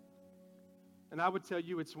 And I would tell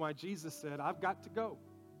you it's why Jesus said, I've got to go,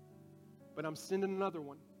 but I'm sending another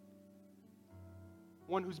one.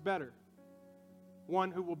 One who's better.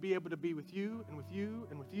 One who will be able to be with you and with you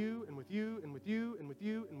and with you and with you and with you and with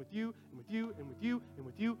you and with you and with you and with you and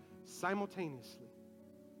with you simultaneously.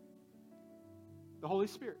 The Holy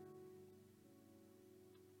Spirit.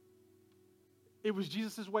 It was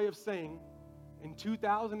Jesus' way of saying, in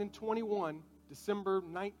 2021, December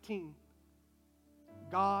 19,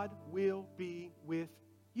 God will be with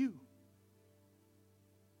you.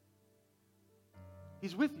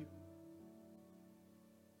 He's with you.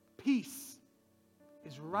 Peace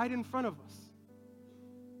is right in front of us.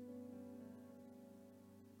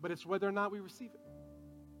 But it's whether or not we receive it.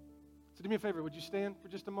 So do me a favor, would you stand for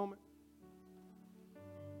just a moment?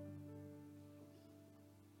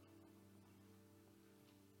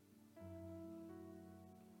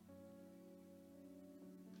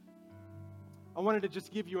 I wanted to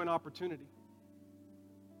just give you an opportunity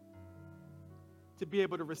to be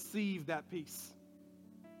able to receive that peace.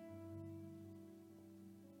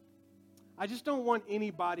 I just don't want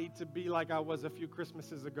anybody to be like I was a few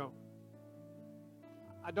Christmases ago.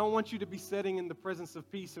 I don't want you to be sitting in the presence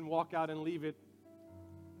of peace and walk out and leave it,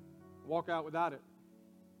 walk out without it.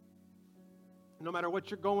 No matter what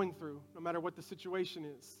you're going through, no matter what the situation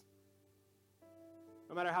is,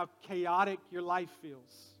 no matter how chaotic your life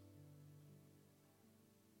feels,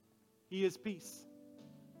 He is peace.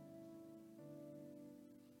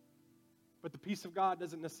 But the peace of God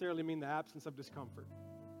doesn't necessarily mean the absence of discomfort.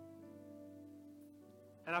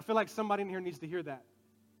 And I feel like somebody in here needs to hear that.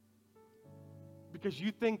 Because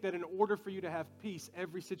you think that in order for you to have peace,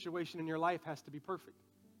 every situation in your life has to be perfect.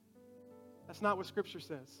 That's not what Scripture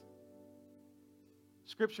says.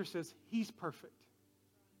 Scripture says He's perfect.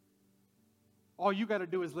 All you got to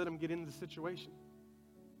do is let Him get into the situation.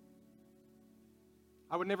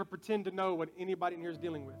 I would never pretend to know what anybody in here is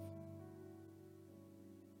dealing with.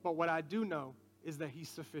 But what I do know is that He's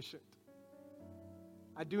sufficient.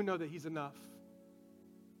 I do know that He's enough.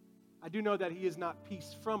 I do know that He is not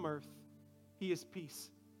peace from earth. He is peace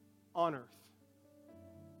on earth.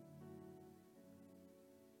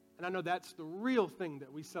 And I know that's the real thing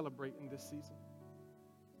that we celebrate in this season.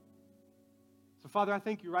 So, Father, I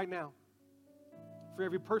thank you right now for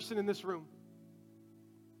every person in this room.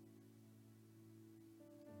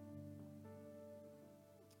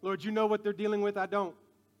 Lord, you know what they're dealing with. I don't.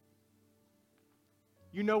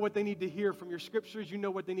 You know what they need to hear from your scriptures. You know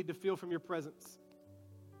what they need to feel from your presence.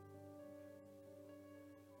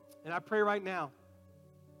 And I pray right now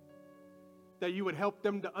that you would help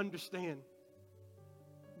them to understand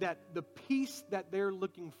that the peace that they're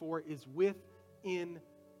looking for is within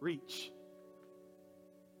reach.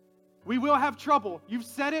 We will have trouble. You've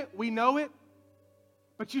said it. We know it.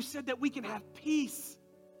 But you said that we can have peace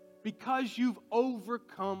because you've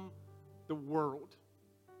overcome the world.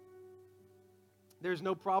 There's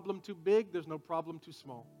no problem too big. There's no problem too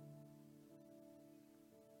small.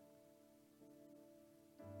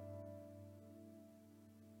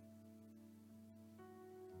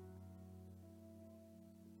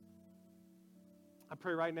 I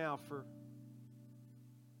pray right now for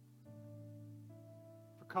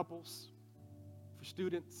couples, for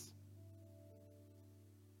students.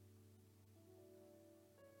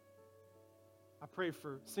 I pray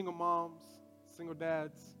for single moms, single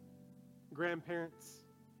dads, grandparents.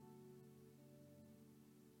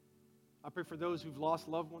 I pray for those who've lost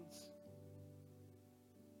loved ones.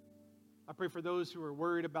 I pray for those who are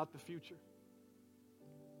worried about the future.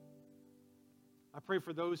 I pray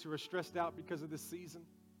for those who are stressed out because of this season.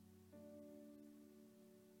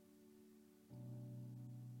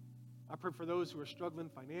 I pray for those who are struggling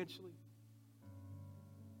financially.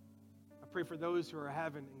 pray for those who are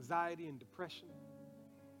having anxiety and depression.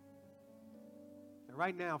 And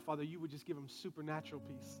right now, Father, you would just give them supernatural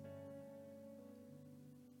peace.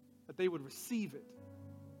 That they would receive it.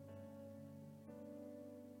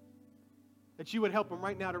 That you would help them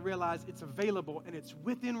right now to realize it's available and it's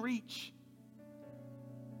within reach.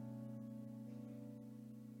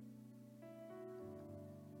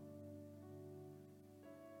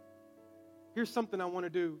 Here's something I want to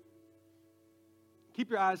do. Keep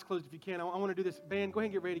your eyes closed if you can. I want to do this. Band, go ahead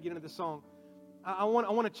and get ready to get into the song. I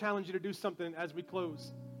want to challenge you to do something as we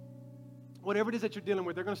close. Whatever it is that you're dealing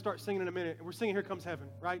with, they're going to start singing in a minute. And we're singing Here Comes Heaven,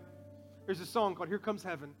 right? There's a song called Here Comes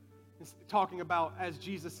Heaven. It's talking about as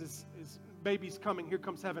Jesus is baby's coming, here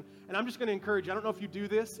comes heaven. And I'm just going to encourage you. I don't know if you do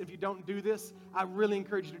this. If you don't do this, I really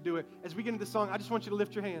encourage you to do it. As we get into the song, I just want you to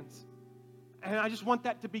lift your hands. And I just want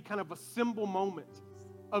that to be kind of a symbol moment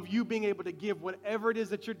of you being able to give whatever it is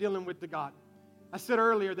that you're dealing with to God. I said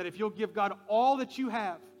earlier that if you'll give God all that you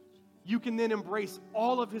have, you can then embrace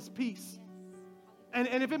all of his peace. And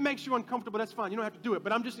if it makes you uncomfortable, that's fine. You don't have to do it.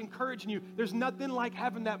 But I'm just encouraging you. There's nothing like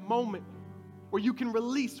having that moment where you can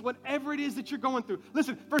release whatever it is that you're going through.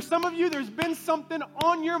 Listen, for some of you, there's been something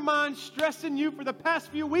on your mind stressing you for the past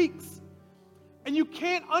few weeks. And you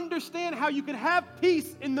can't understand how you can have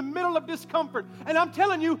peace in the middle of discomfort. And I'm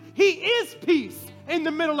telling you, he is peace in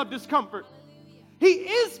the middle of discomfort. He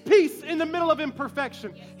is peace in the middle of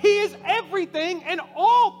imperfection. He is everything and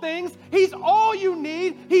all things. He's all you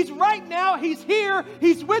need. He's right now. He's here.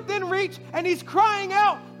 He's within reach. And he's crying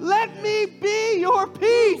out, let me be your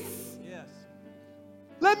peace. Yes.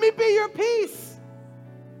 Let me be your peace.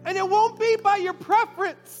 And it won't be by your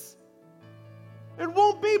preference. It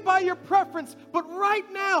won't be by your preference. But right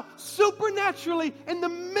now, supernaturally, in the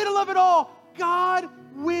middle of it all, God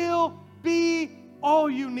will be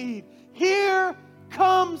all you need. Here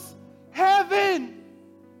comes heaven.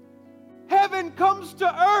 Heaven comes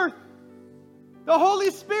to earth. The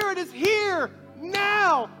Holy Spirit is here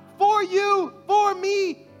now for you, for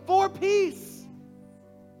me, for peace.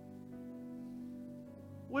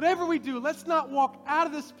 Whatever we do, let's not walk out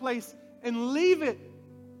of this place and leave it.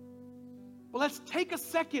 But let's take a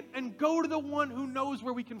second and go to the one who knows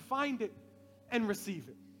where we can find it and receive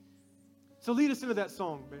it. So lead us into that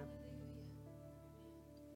song, man.